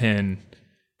linchpin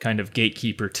kind of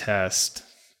gatekeeper test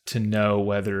to know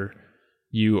whether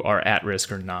you are at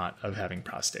risk or not of having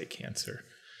prostate cancer.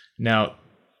 Now,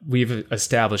 we've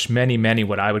established many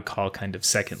what I would call kind of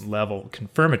second level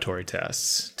confirmatory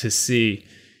tests to see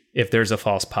if there's a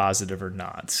false positive or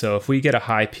not. So if we get a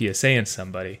high PSA in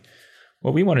somebody,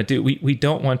 what we want to do, we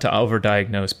don't want to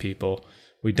overdiagnose people.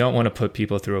 We don't want to put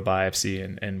people through a biopsy,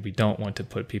 and we don't want to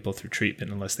put people through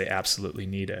treatment unless they absolutely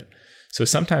need it. So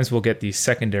sometimes we'll get these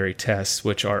secondary tests,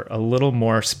 which are a little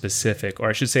more specific, or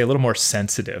I should say a little more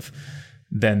sensitive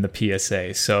than the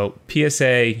PSA. So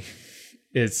PSA,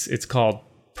 it's called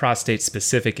prostate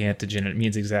specific antigen. It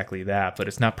means exactly that, but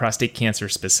it's not prostate cancer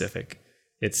specific.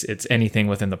 It's anything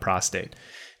within the prostate.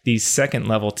 These second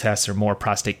level tests are more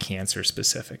prostate cancer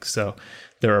specific. So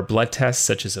there are blood tests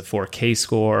such as a 4K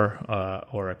score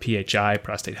or a PHI,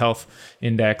 prostate health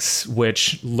index,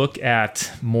 which look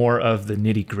at more of the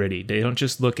nitty gritty. They don't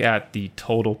just look at the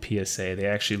total PSA. They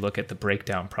actually look at the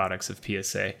breakdown products of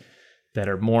PSA that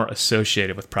are more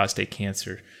associated with prostate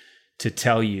cancer to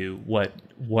tell you what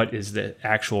is the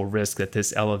actual risk that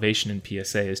this elevation in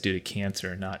PSA is due to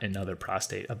cancer, not another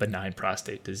a benign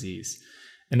prostate disease.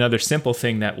 Another simple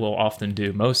thing that we'll often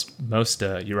do, most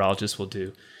urologists will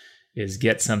do, is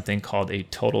get something called a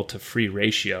total to free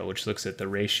ratio, which looks at the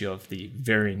ratio of the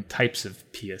varying types of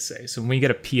PSA. So when we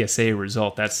get a PSA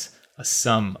result, that's a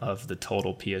sum of the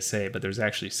total PSA, but there's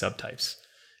actually subtypes.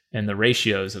 And the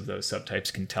ratios of those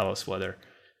subtypes can tell us whether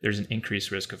there's an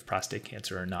increased risk of prostate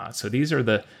cancer or not. So these are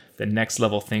the next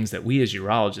level things that we as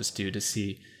urologists do to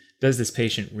see, does this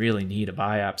patient really need a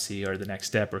biopsy or the next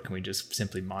step, or can we just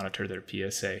simply monitor their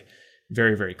PSA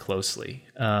very, very closely?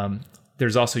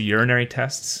 There's also urinary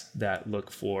tests that look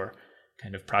for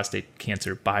kind of prostate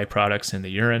cancer byproducts in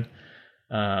the urine.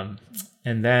 And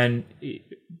then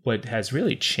what has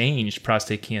really changed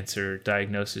prostate cancer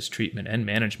diagnosis, treatment, and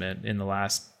management in the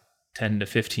last 10 to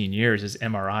 15 years is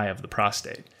MRI of the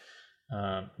prostate.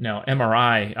 Now,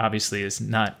 MRI obviously is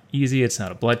not easy. It's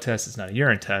not a blood test. It's not a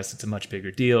urine test. It's a much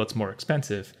bigger deal. It's more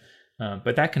expensive.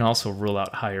 But that can also rule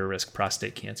out higher risk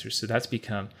prostate cancer. So that's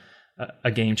become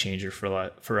a game changer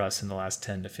for us in the last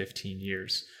 10 to 15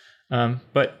 years.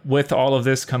 But with all of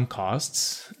this come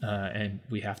costs, and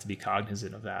we have to be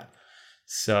cognizant of that.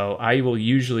 So I will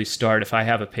usually start, if I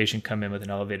have a patient come in with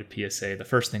an elevated PSA, the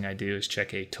first thing I do is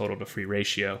check a total to free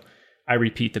ratio. I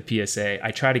repeat the PSA.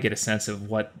 I try to get a sense of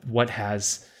what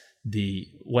has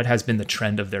what has been the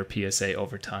trend of their PSA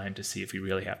over time to see if we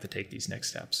really have to take these next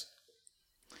steps.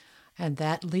 And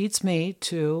that leads me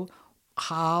to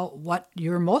what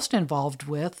you're most involved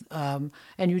with, and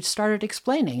you started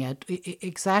explaining it.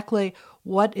 Exactly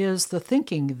what is the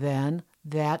thinking then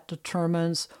that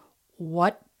determines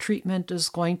what treatment is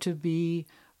going to be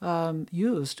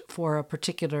used for a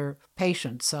particular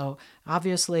patient? So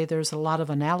obviously there's a lot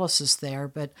of analysis there,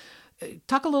 but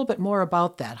talk a little bit more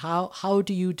about that. How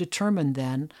do you determine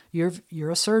then?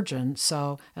 You're a surgeon,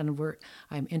 so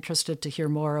I'm interested to hear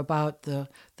more about the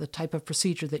type of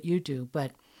procedure that you do.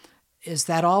 But is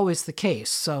that always the case?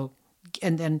 So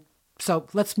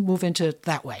let's move into it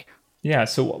that way. Yeah.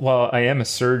 So while I am a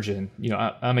surgeon,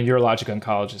 I'm a urologic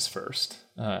oncologist first,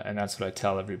 and that's what I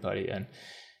tell everybody.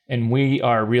 And we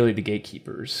are really the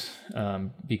gatekeepers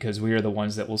because we are the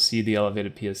ones that will see the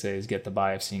elevated PSAs, get the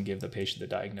biopsy, and give the patient the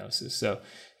diagnosis. So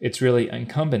it's really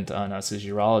incumbent on us as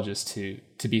urologists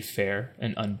to be fair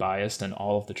and unbiased on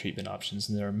all of the treatment options.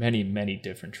 And there are many, many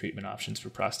different treatment options for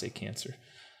prostate cancer,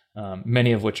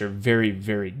 many of which are very,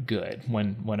 very good.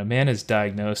 When a man is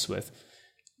diagnosed with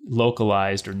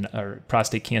localized or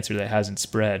prostate cancer that hasn't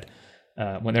spread,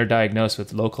 when they're diagnosed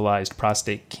with localized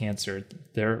prostate cancer,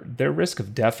 their risk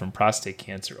of death from prostate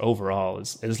cancer overall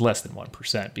is less than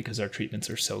 1% because our treatments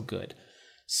are so good.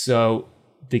 So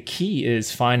the key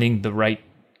is finding the right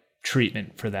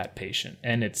treatment for that patient,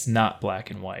 and it's not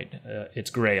black and white. It's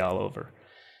gray all over.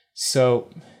 So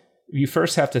you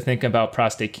first have to think about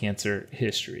prostate cancer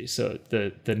history. So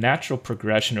the natural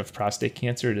progression of prostate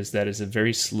cancer is that it's a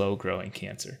very slow growing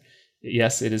cancer.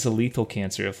 Yes, it is a lethal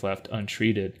cancer if left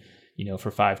untreated,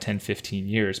 for 5, 10, 15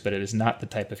 years, but it is not the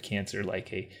type of cancer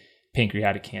like a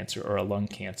pancreatic cancer or a lung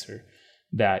cancer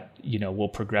that, will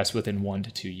progress within 1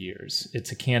 to 2 years.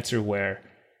 It's a cancer where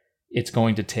it's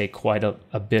going to take quite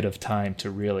a bit of time to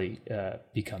really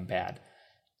become bad.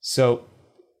 So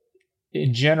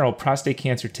in general, prostate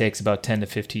cancer takes about 10 to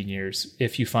 15 years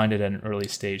if you find it at an early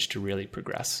stage to really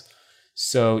progress.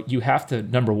 So you have to,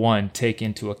 number one, take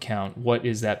into account what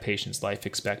is that patient's life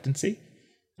expectancy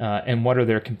and what are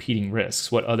their competing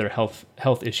risks, what other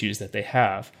health issues that they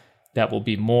have that will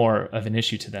be more of an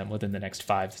issue to them within the next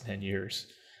 5 to 10 years.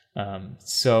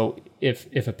 So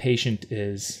if a patient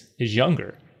is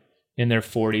younger, in their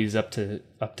 40s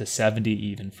up to 70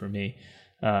 even for me,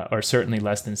 or certainly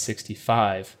less than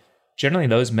 65, generally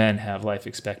those men have life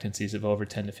expectancies of over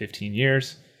 10 to 15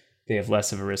 years. They have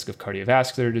less of a risk of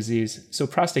cardiovascular disease. So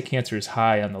prostate cancer is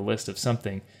high on the list of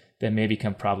something that may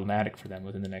become problematic for them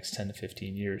within the next 10 to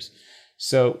 15 years.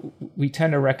 So we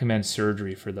tend to recommend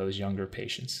surgery for those younger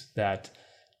patients that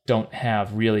don't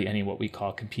have really any what we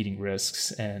call competing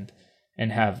risks and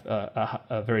have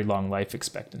a very long life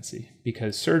expectancy,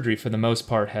 because surgery for the most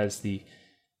part has the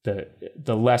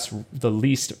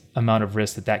least amount of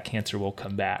risk that cancer will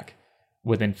come back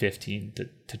within 15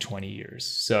 to 20 years.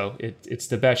 So it's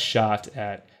the best shot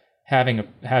at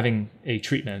having a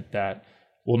treatment that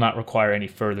will not require any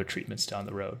further treatments down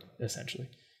the road, essentially.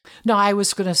 No, I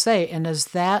was going to say, and is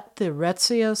that the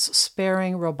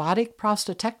Retzius-sparing robotic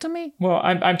prostatectomy? Well,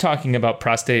 I'm talking about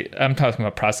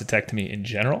prostatectomy in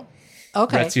general.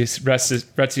 Okay.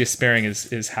 Retzius-sparing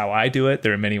is how I do it.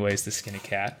 There are many ways to skin a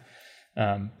cat.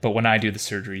 But when I do the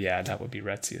surgery, that would be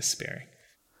Retzius-sparing.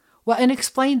 Well, and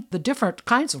explain the different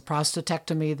kinds of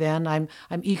prostatectomy then. I'm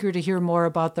eager to hear more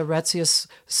about the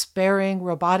Retzius-sparing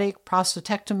robotic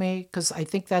prostatectomy, because I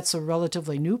think that's a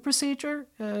relatively new procedure.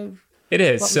 It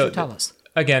is. What would you tell us?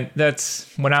 Again,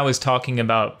 that's when I was talking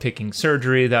about picking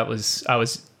surgery, I was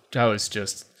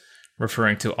just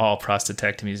referring to all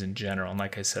prostatectomies in general. And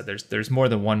like I said, there's more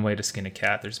than one way to skin a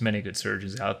cat. There's many good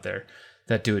surgeons out there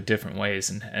that do it different ways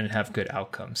and have good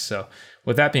outcomes. So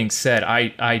with that being said,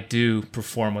 I do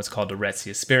perform what's called a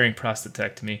Retzius-sparing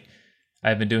prostatectomy.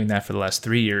 I've been doing that for the last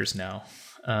 3 years now.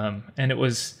 And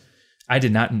I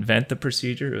did not invent the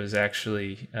procedure. It was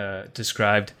actually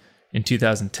described in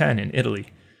 2010 in Italy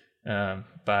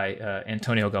by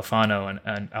Antonio Galfano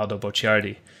and Aldo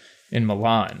Bocciardi in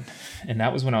Milan. And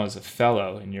that was when I was a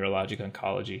fellow in urologic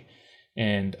oncology.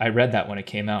 And I read that when it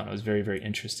came out and I was very, very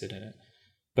interested in it.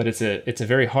 But it's a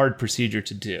very hard procedure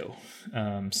to do.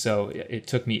 So it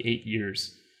took me 8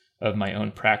 years of my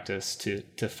own practice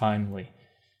to finally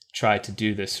try to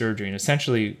do this surgery. And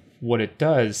essentially what it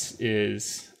does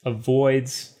is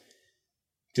avoids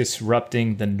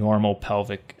disrupting the normal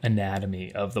pelvic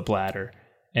anatomy of the bladder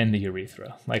and the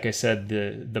urethra. Like I said,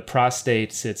 the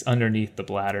prostate sits underneath the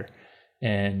bladder,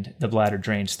 and the bladder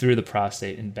drains through the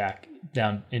prostate and back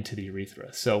down into the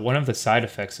urethra. So one of the side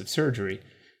effects of surgery,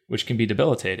 which can be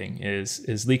debilitating,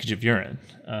 is leakage of urine.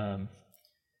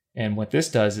 And what this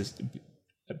does is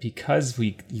because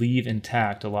we leave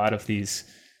intact a lot of these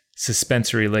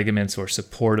suspensory ligaments or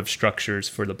supportive structures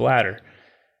for the bladder,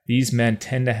 these men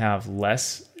tend to have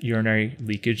less urinary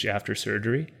leakage after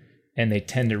surgery, and they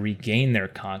tend to regain their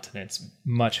continence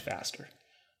much faster.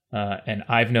 And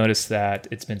I've noticed that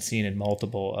it's been seen in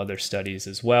multiple other studies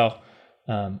as well.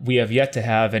 We have yet to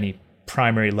have any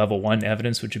primary level 1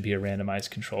 evidence, which would be a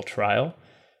randomized control trial.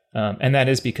 And that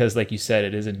is because, like you said,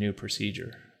 it is a new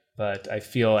procedure. But I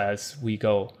feel as we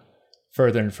go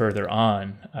further and further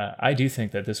on, I do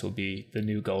think that this will be the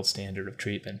new gold standard of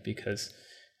treatment, because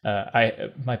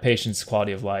my patients'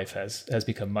 quality of life has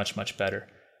become much, much better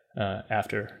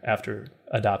after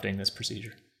adopting this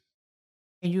procedure.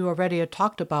 You already had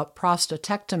talked about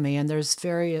prostatectomy, and there's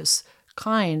various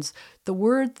kinds. The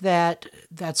word that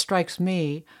strikes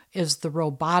me is the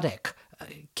robotic.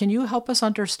 Can you help us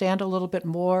understand a little bit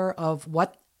more of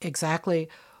what exactly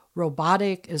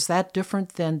robotic is? That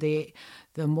different than the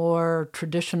more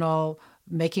traditional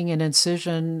making an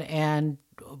incision and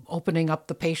opening up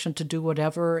the patient to do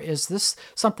whatever? Is this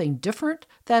something different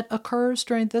that occurs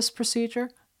during this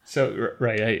procedure? So,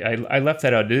 right, I left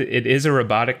that out. It is a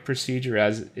robotic procedure,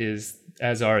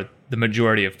 as are the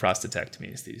majority of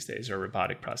prostatectomies these days, are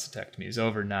robotic prostatectomies.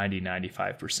 Over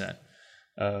 95%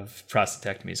 of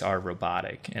prostatectomies are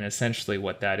robotic. And essentially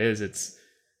what that is, it's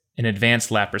an advanced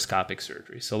laparoscopic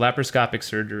surgery. So laparoscopic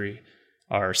surgery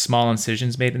are small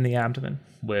incisions made in the abdomen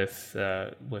with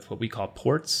what we call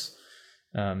ports.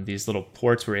 These little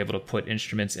ports we're able to put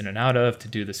instruments in and out of to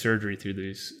do the surgery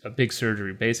through a big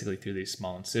surgery basically through these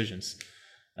small incisions.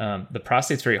 The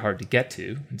prostate's very hard to get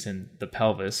to. It's in the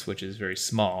pelvis, which is very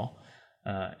small,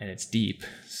 and it's deep.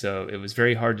 So it was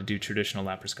very hard to do traditional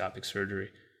laparoscopic surgery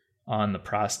on the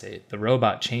prostate. The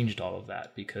robot changed all of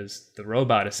that, because the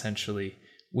robot essentially,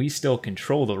 we still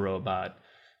control the robot,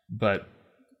 but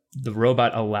the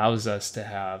robot allows us to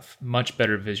have much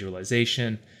better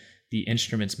visualization. The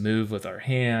instruments move with our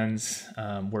hands.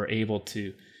 We're able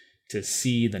to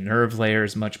see the nerve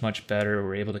layers much, much better.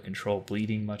 We're able to control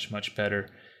bleeding much, much better.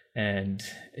 And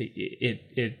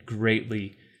it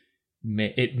greatly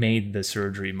made the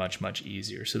surgery much, much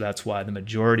easier. So that's why the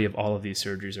majority of all of these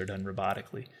surgeries are done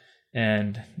robotically.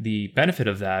 And the benefit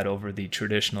of that over the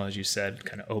traditional, as you said,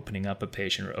 kind of opening up a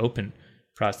patient or open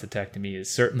prostatectomy is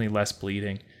certainly less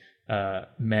bleeding.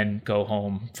 Men go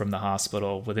home from the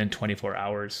hospital within 24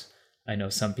 hours. I know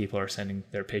some people are sending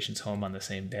their patients home on the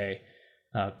same day.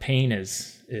 Pain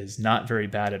is not very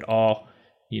bad at all.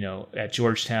 At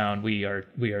Georgetown, we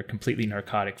are completely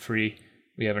narcotic free.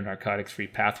 We have a narcotics free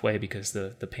pathway because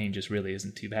the pain just really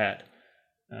isn't too bad.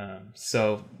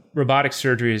 So robotic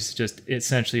surgery is just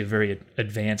essentially a very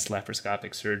advanced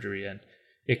laparoscopic surgery, and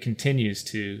it continues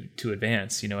to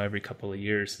advance. Every couple of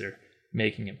years they're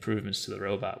making improvements to the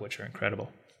robot, which are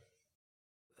incredible.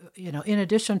 In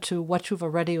addition to what you've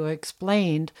already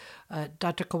explained,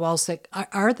 Dr. Kowalczyk,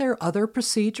 are there other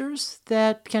procedures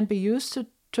that can be used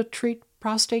to treat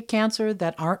prostate cancer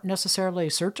that aren't necessarily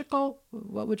surgical?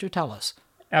 What would you tell us?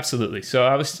 Absolutely.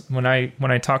 So when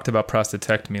I talked about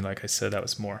prostatectomy, like I said, that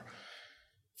was more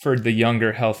for the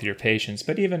younger, healthier patients.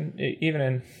 But even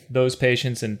in those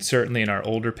patients, and certainly in our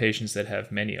older patients that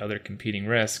have many other competing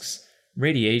risks,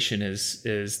 radiation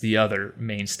is the other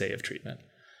mainstay of treatment.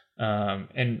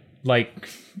 And like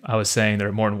I was saying, there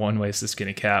are more than one ways to skin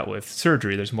a cat with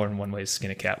surgery. There's more than one way to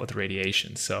skin a cat with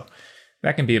radiation. So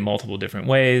that can be in multiple different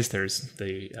ways. There's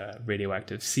the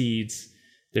radioactive seeds.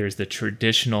 There's the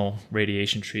traditional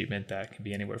radiation treatment that can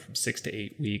be anywhere from 6 to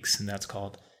 8 weeks, and that's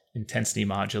called intensity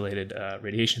modulated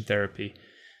radiation therapy.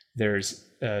 There's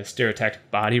stereotactic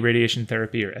body radiation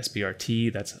therapy, or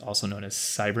SBRT. That's also known as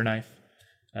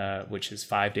CyberKnife, which is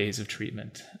 5 days of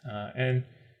treatment. And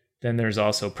then there's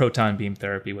also proton beam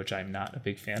therapy, which I'm not a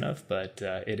big fan of, but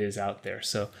it is out there.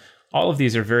 So all of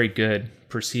these are very good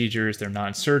procedures. They're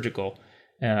non-surgical,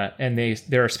 and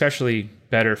they're especially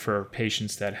better for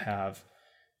patients that have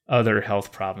other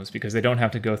health problems because they don't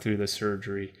have to go through the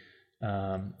surgery.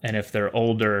 And if they're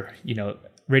older,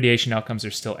 radiation outcomes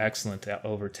are still excellent at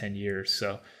over 10 years.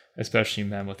 So especially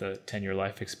men with a 10-year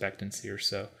life expectancy or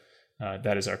so,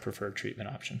 that is our preferred treatment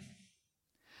option.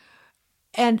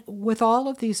 And with all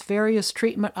of these various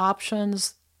treatment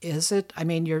options,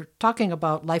 you're talking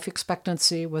about life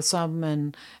expectancy with some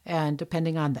and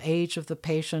depending on the age of the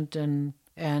patient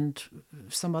and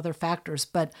some other factors,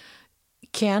 but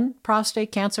can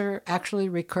prostate cancer actually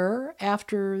recur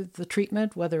after the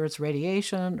treatment, whether it's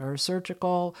radiation or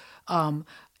surgical? And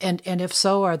if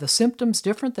so, are the symptoms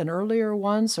different than earlier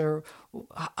ones, or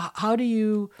how do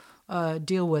you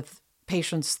deal with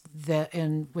patients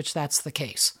in which that's the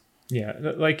case? Yeah,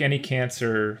 like any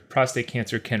cancer, prostate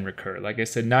cancer can recur. Like I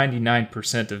said,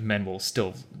 99% of men will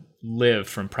still live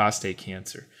from prostate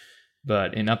cancer,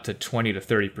 but in up to 20 to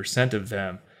 30% of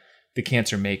them, the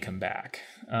cancer may come back,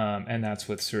 and that's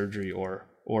with surgery or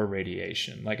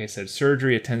radiation. Like I said,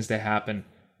 surgery, it tends to happen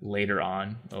later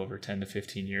on, over 10 to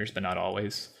 15 years, but not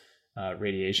always.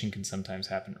 Radiation can sometimes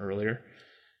happen earlier.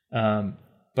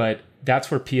 But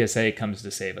that's where PSA comes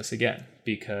to save us again,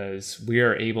 because we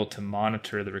are able to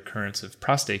monitor the recurrence of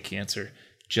prostate cancer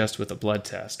just with a blood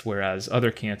test, whereas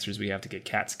other cancers, we have to get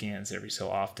CAT scans every so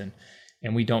often,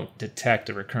 and we don't detect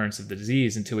a recurrence of the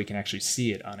disease until we can actually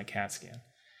see it on a CAT scan.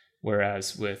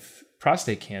 Whereas with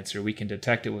prostate cancer, we can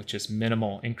detect it with just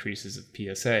minimal increases of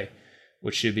PSA,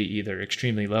 which should be either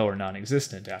extremely low or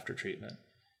non-existent after treatment.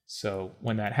 So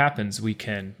when that happens, we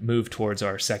can move towards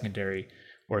our secondary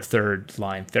or third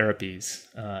line therapies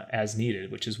as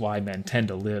needed, which is why men tend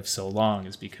to live so long,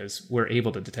 is because we're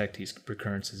able to detect these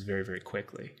recurrences very, very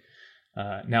quickly.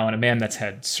 Now, in a man that's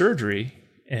had surgery,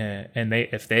 and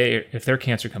if their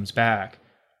cancer comes back,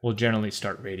 we'll generally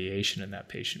start radiation in that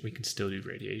patient. We can still do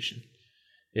radiation.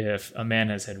 If a man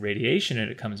has had radiation and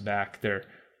it comes back, there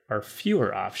are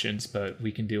fewer options, but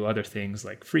we can do other things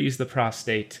like freeze the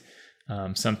prostate.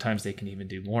 Sometimes they can even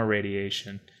do more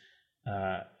radiation.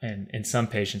 And in some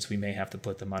patients, we may have to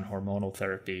put them on hormonal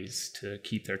therapies to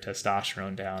keep their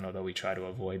testosterone down, although we try to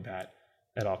avoid that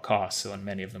at all costs. So in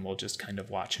many of them, we'll just kind of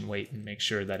watch and wait and make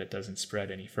sure that it doesn't spread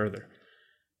any further.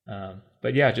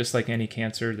 But yeah, just like any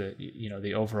cancer,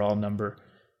 the overall number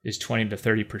is 20 to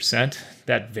 30%.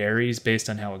 That varies based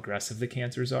on how aggressive the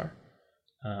cancers are.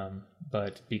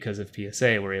 But because of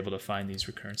PSA, we're able to find these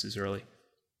recurrences early.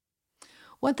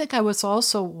 One thing I was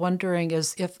also wondering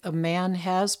is if a man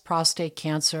has prostate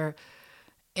cancer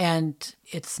and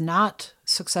it's not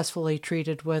successfully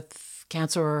treated with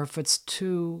cancer, or if it's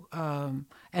too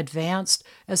advanced,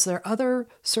 is there other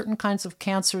certain kinds of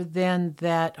cancer then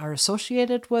that are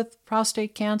associated with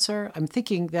prostate cancer? I'm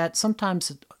thinking that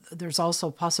sometimes there's also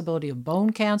a possibility of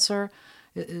bone cancer.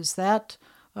 Is there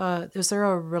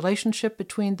a relationship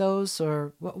between those,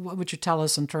 or what would you tell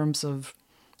us in terms of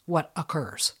what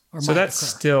occurs? So that's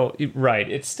still right.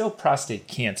 It's still prostate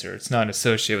cancer. It's not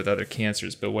associated with other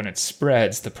cancers, but when it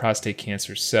spreads, the prostate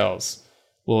cancer cells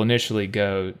will initially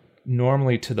go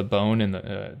normally to the bone in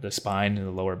the spine in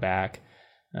the lower back,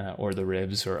 or the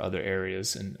ribs or other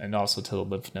areas, and also to the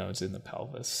lymph nodes in the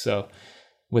pelvis. So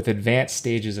with advanced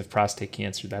stages of prostate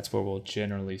cancer, that's where we'll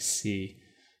generally see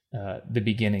the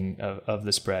beginning of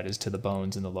the spread is to the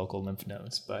bones and the local lymph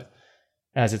nodes. But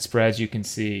as it spreads, you can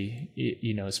see,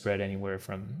 spread anywhere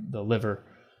from the liver,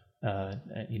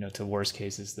 to worst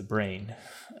cases, the brain.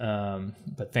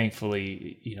 But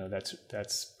thankfully,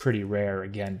 that's pretty rare,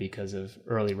 again, because of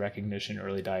early recognition,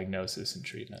 early diagnosis, and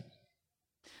treatment.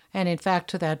 And in fact,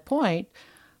 to that point,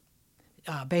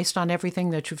 based on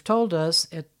everything that you've told us,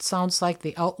 it sounds like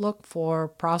the outlook for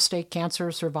prostate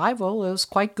cancer survival is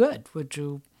quite good. Would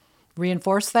you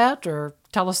reinforce that, or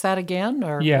tell us that again?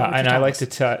 Or yeah, and I like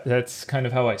to that's kind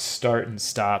of how I start and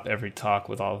stop every talk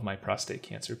with all of my prostate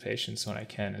cancer patients when I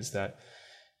can, is that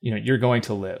you're going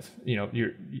to live.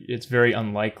 It's very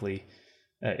unlikely.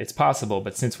 It's possible,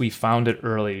 but since we found it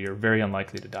early, you're very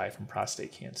unlikely to die from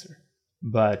prostate cancer.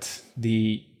 But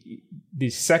the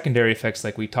secondary effects,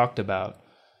 like we talked about,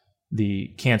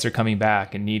 the cancer coming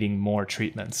back and needing more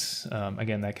treatments,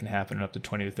 again, that can happen in up to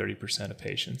 20 to 30% of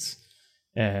patients.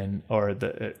 Or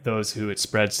those who it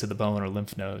spreads to the bone or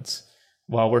lymph nodes.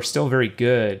 While we're still very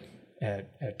good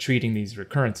at treating these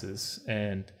recurrences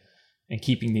and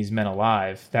keeping these men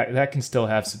alive, that can still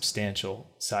have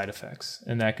substantial side effects,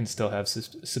 and that can still have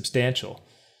substantial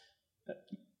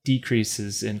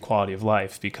decreases in quality of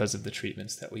life because of the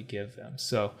treatments that we give them.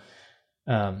 So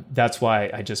that's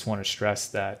why I just want to stress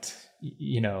that,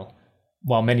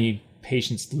 while many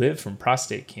patients live from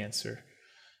prostate cancer,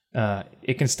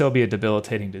 it can still be a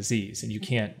debilitating disease, and you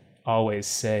can't always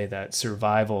say that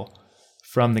survival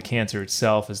from the cancer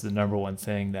itself is the number one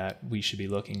thing that we should be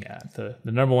looking at. The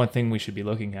number one thing we should be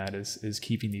looking at is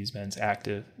keeping these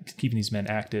men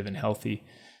active and healthy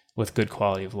with good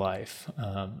quality of life.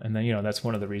 And then, that's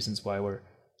one of the reasons why we're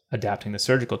adapting the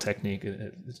surgical technique,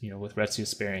 with Retzius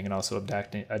sparing, and also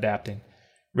adapting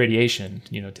radiation,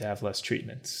 to have less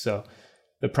treatments. So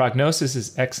the prognosis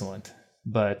is excellent,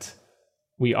 but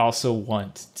we also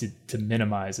want to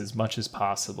minimize as much as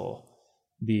possible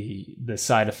the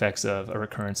side effects of a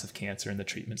recurrence of cancer and the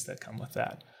treatments that come with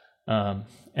that.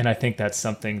 And I think that's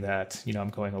something that, I'm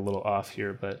going a little off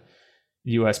here, but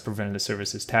the U.S. Preventative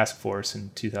Services Task Force in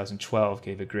 2012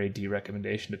 gave a grade D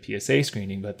recommendation to PSA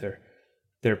screening, but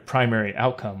their primary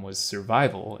outcome was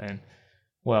survival. And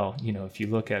Well, if you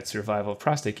look at survival of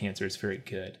prostate cancer, it's very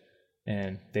good.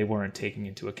 And they weren't taking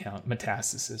into account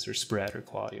metastasis or spread or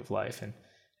quality of life.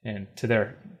 And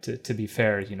to be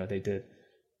fair, they did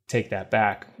take that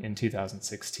back in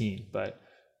 2016. But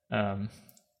I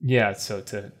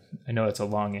know it's a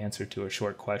long answer to a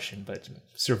short question, but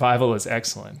survival is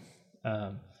excellent.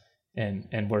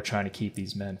 And we're trying to keep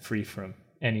these men free from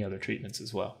any other treatments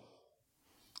as well.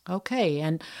 Okay,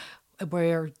 and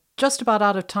we're just about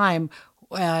out of time.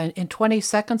 In 20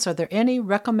 seconds, are there any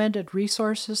recommended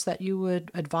resources that you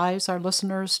would advise our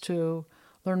listeners to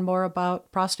learn more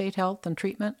about prostate health and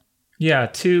treatment? Yeah,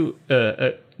 two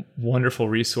wonderful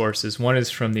resources. One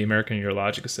is from the American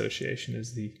Urologic Association,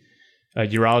 is the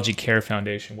Urology Care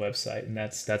Foundation website, and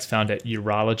that's found at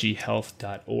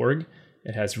urologyhealth.org.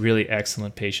 It has really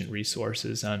excellent patient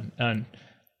resources on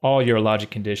all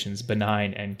urologic conditions,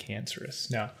 benign and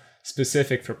cancerous. Now,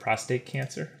 specific for prostate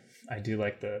cancer, I do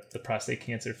like the Prostate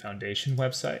Cancer Foundation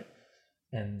website,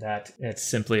 and it's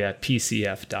simply at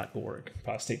pcf.org,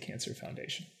 Prostate Cancer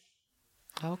Foundation.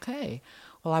 Okay.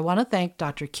 Well, I want to thank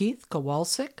Dr. Keith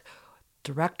Kowalczyk,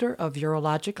 Director of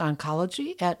Urologic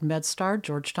Oncology at MedStar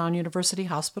Georgetown University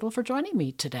Hospital, for joining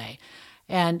me today.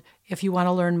 And if you want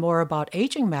to learn more about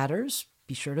Aging Matters,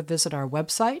 be sure to visit our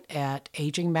website at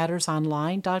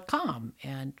agingmattersonline.com.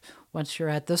 And once you're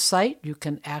at this site, you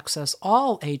can access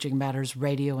all Aging Matters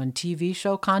radio and TV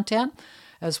show content,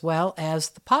 as well as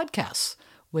the podcasts,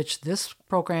 which this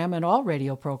program and all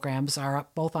radio programs are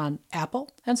both on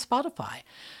Apple and Spotify.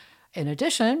 In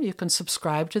addition, you can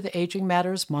subscribe to the Aging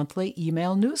Matters monthly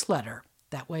email newsletter.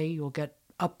 That way you'll get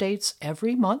updates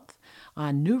every month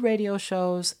on new radio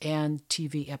shows and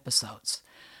TV episodes.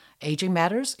 Aging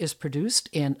Matters is produced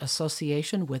in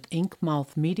association with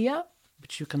Inkmouth Media,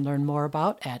 which you can learn more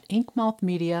about at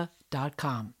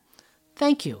inkmouthmedia.com.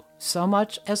 Thank you so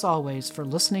much, as always, for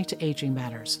listening to Aging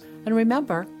Matters. And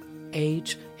remember,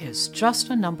 age is just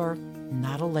a number,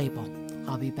 not a label.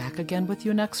 I'll be back again with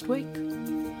you next week.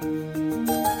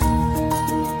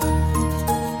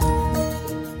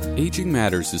 Aging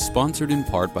Matters is sponsored in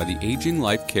part by the Aging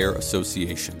Life Care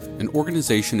Association, an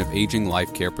organization of aging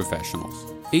life care professionals.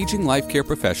 Aging life care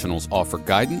professionals offer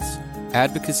guidance,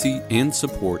 advocacy, and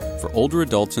support for older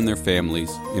adults and their families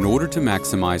in order to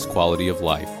maximize quality of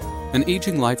life. An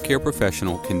aging life care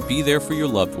professional can be there for your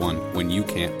loved one when you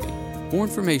can't be. More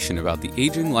information about the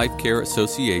Aging Life Care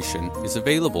Association is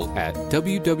available at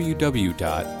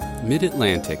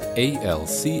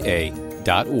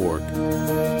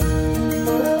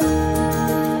www.midatlanticalca.org.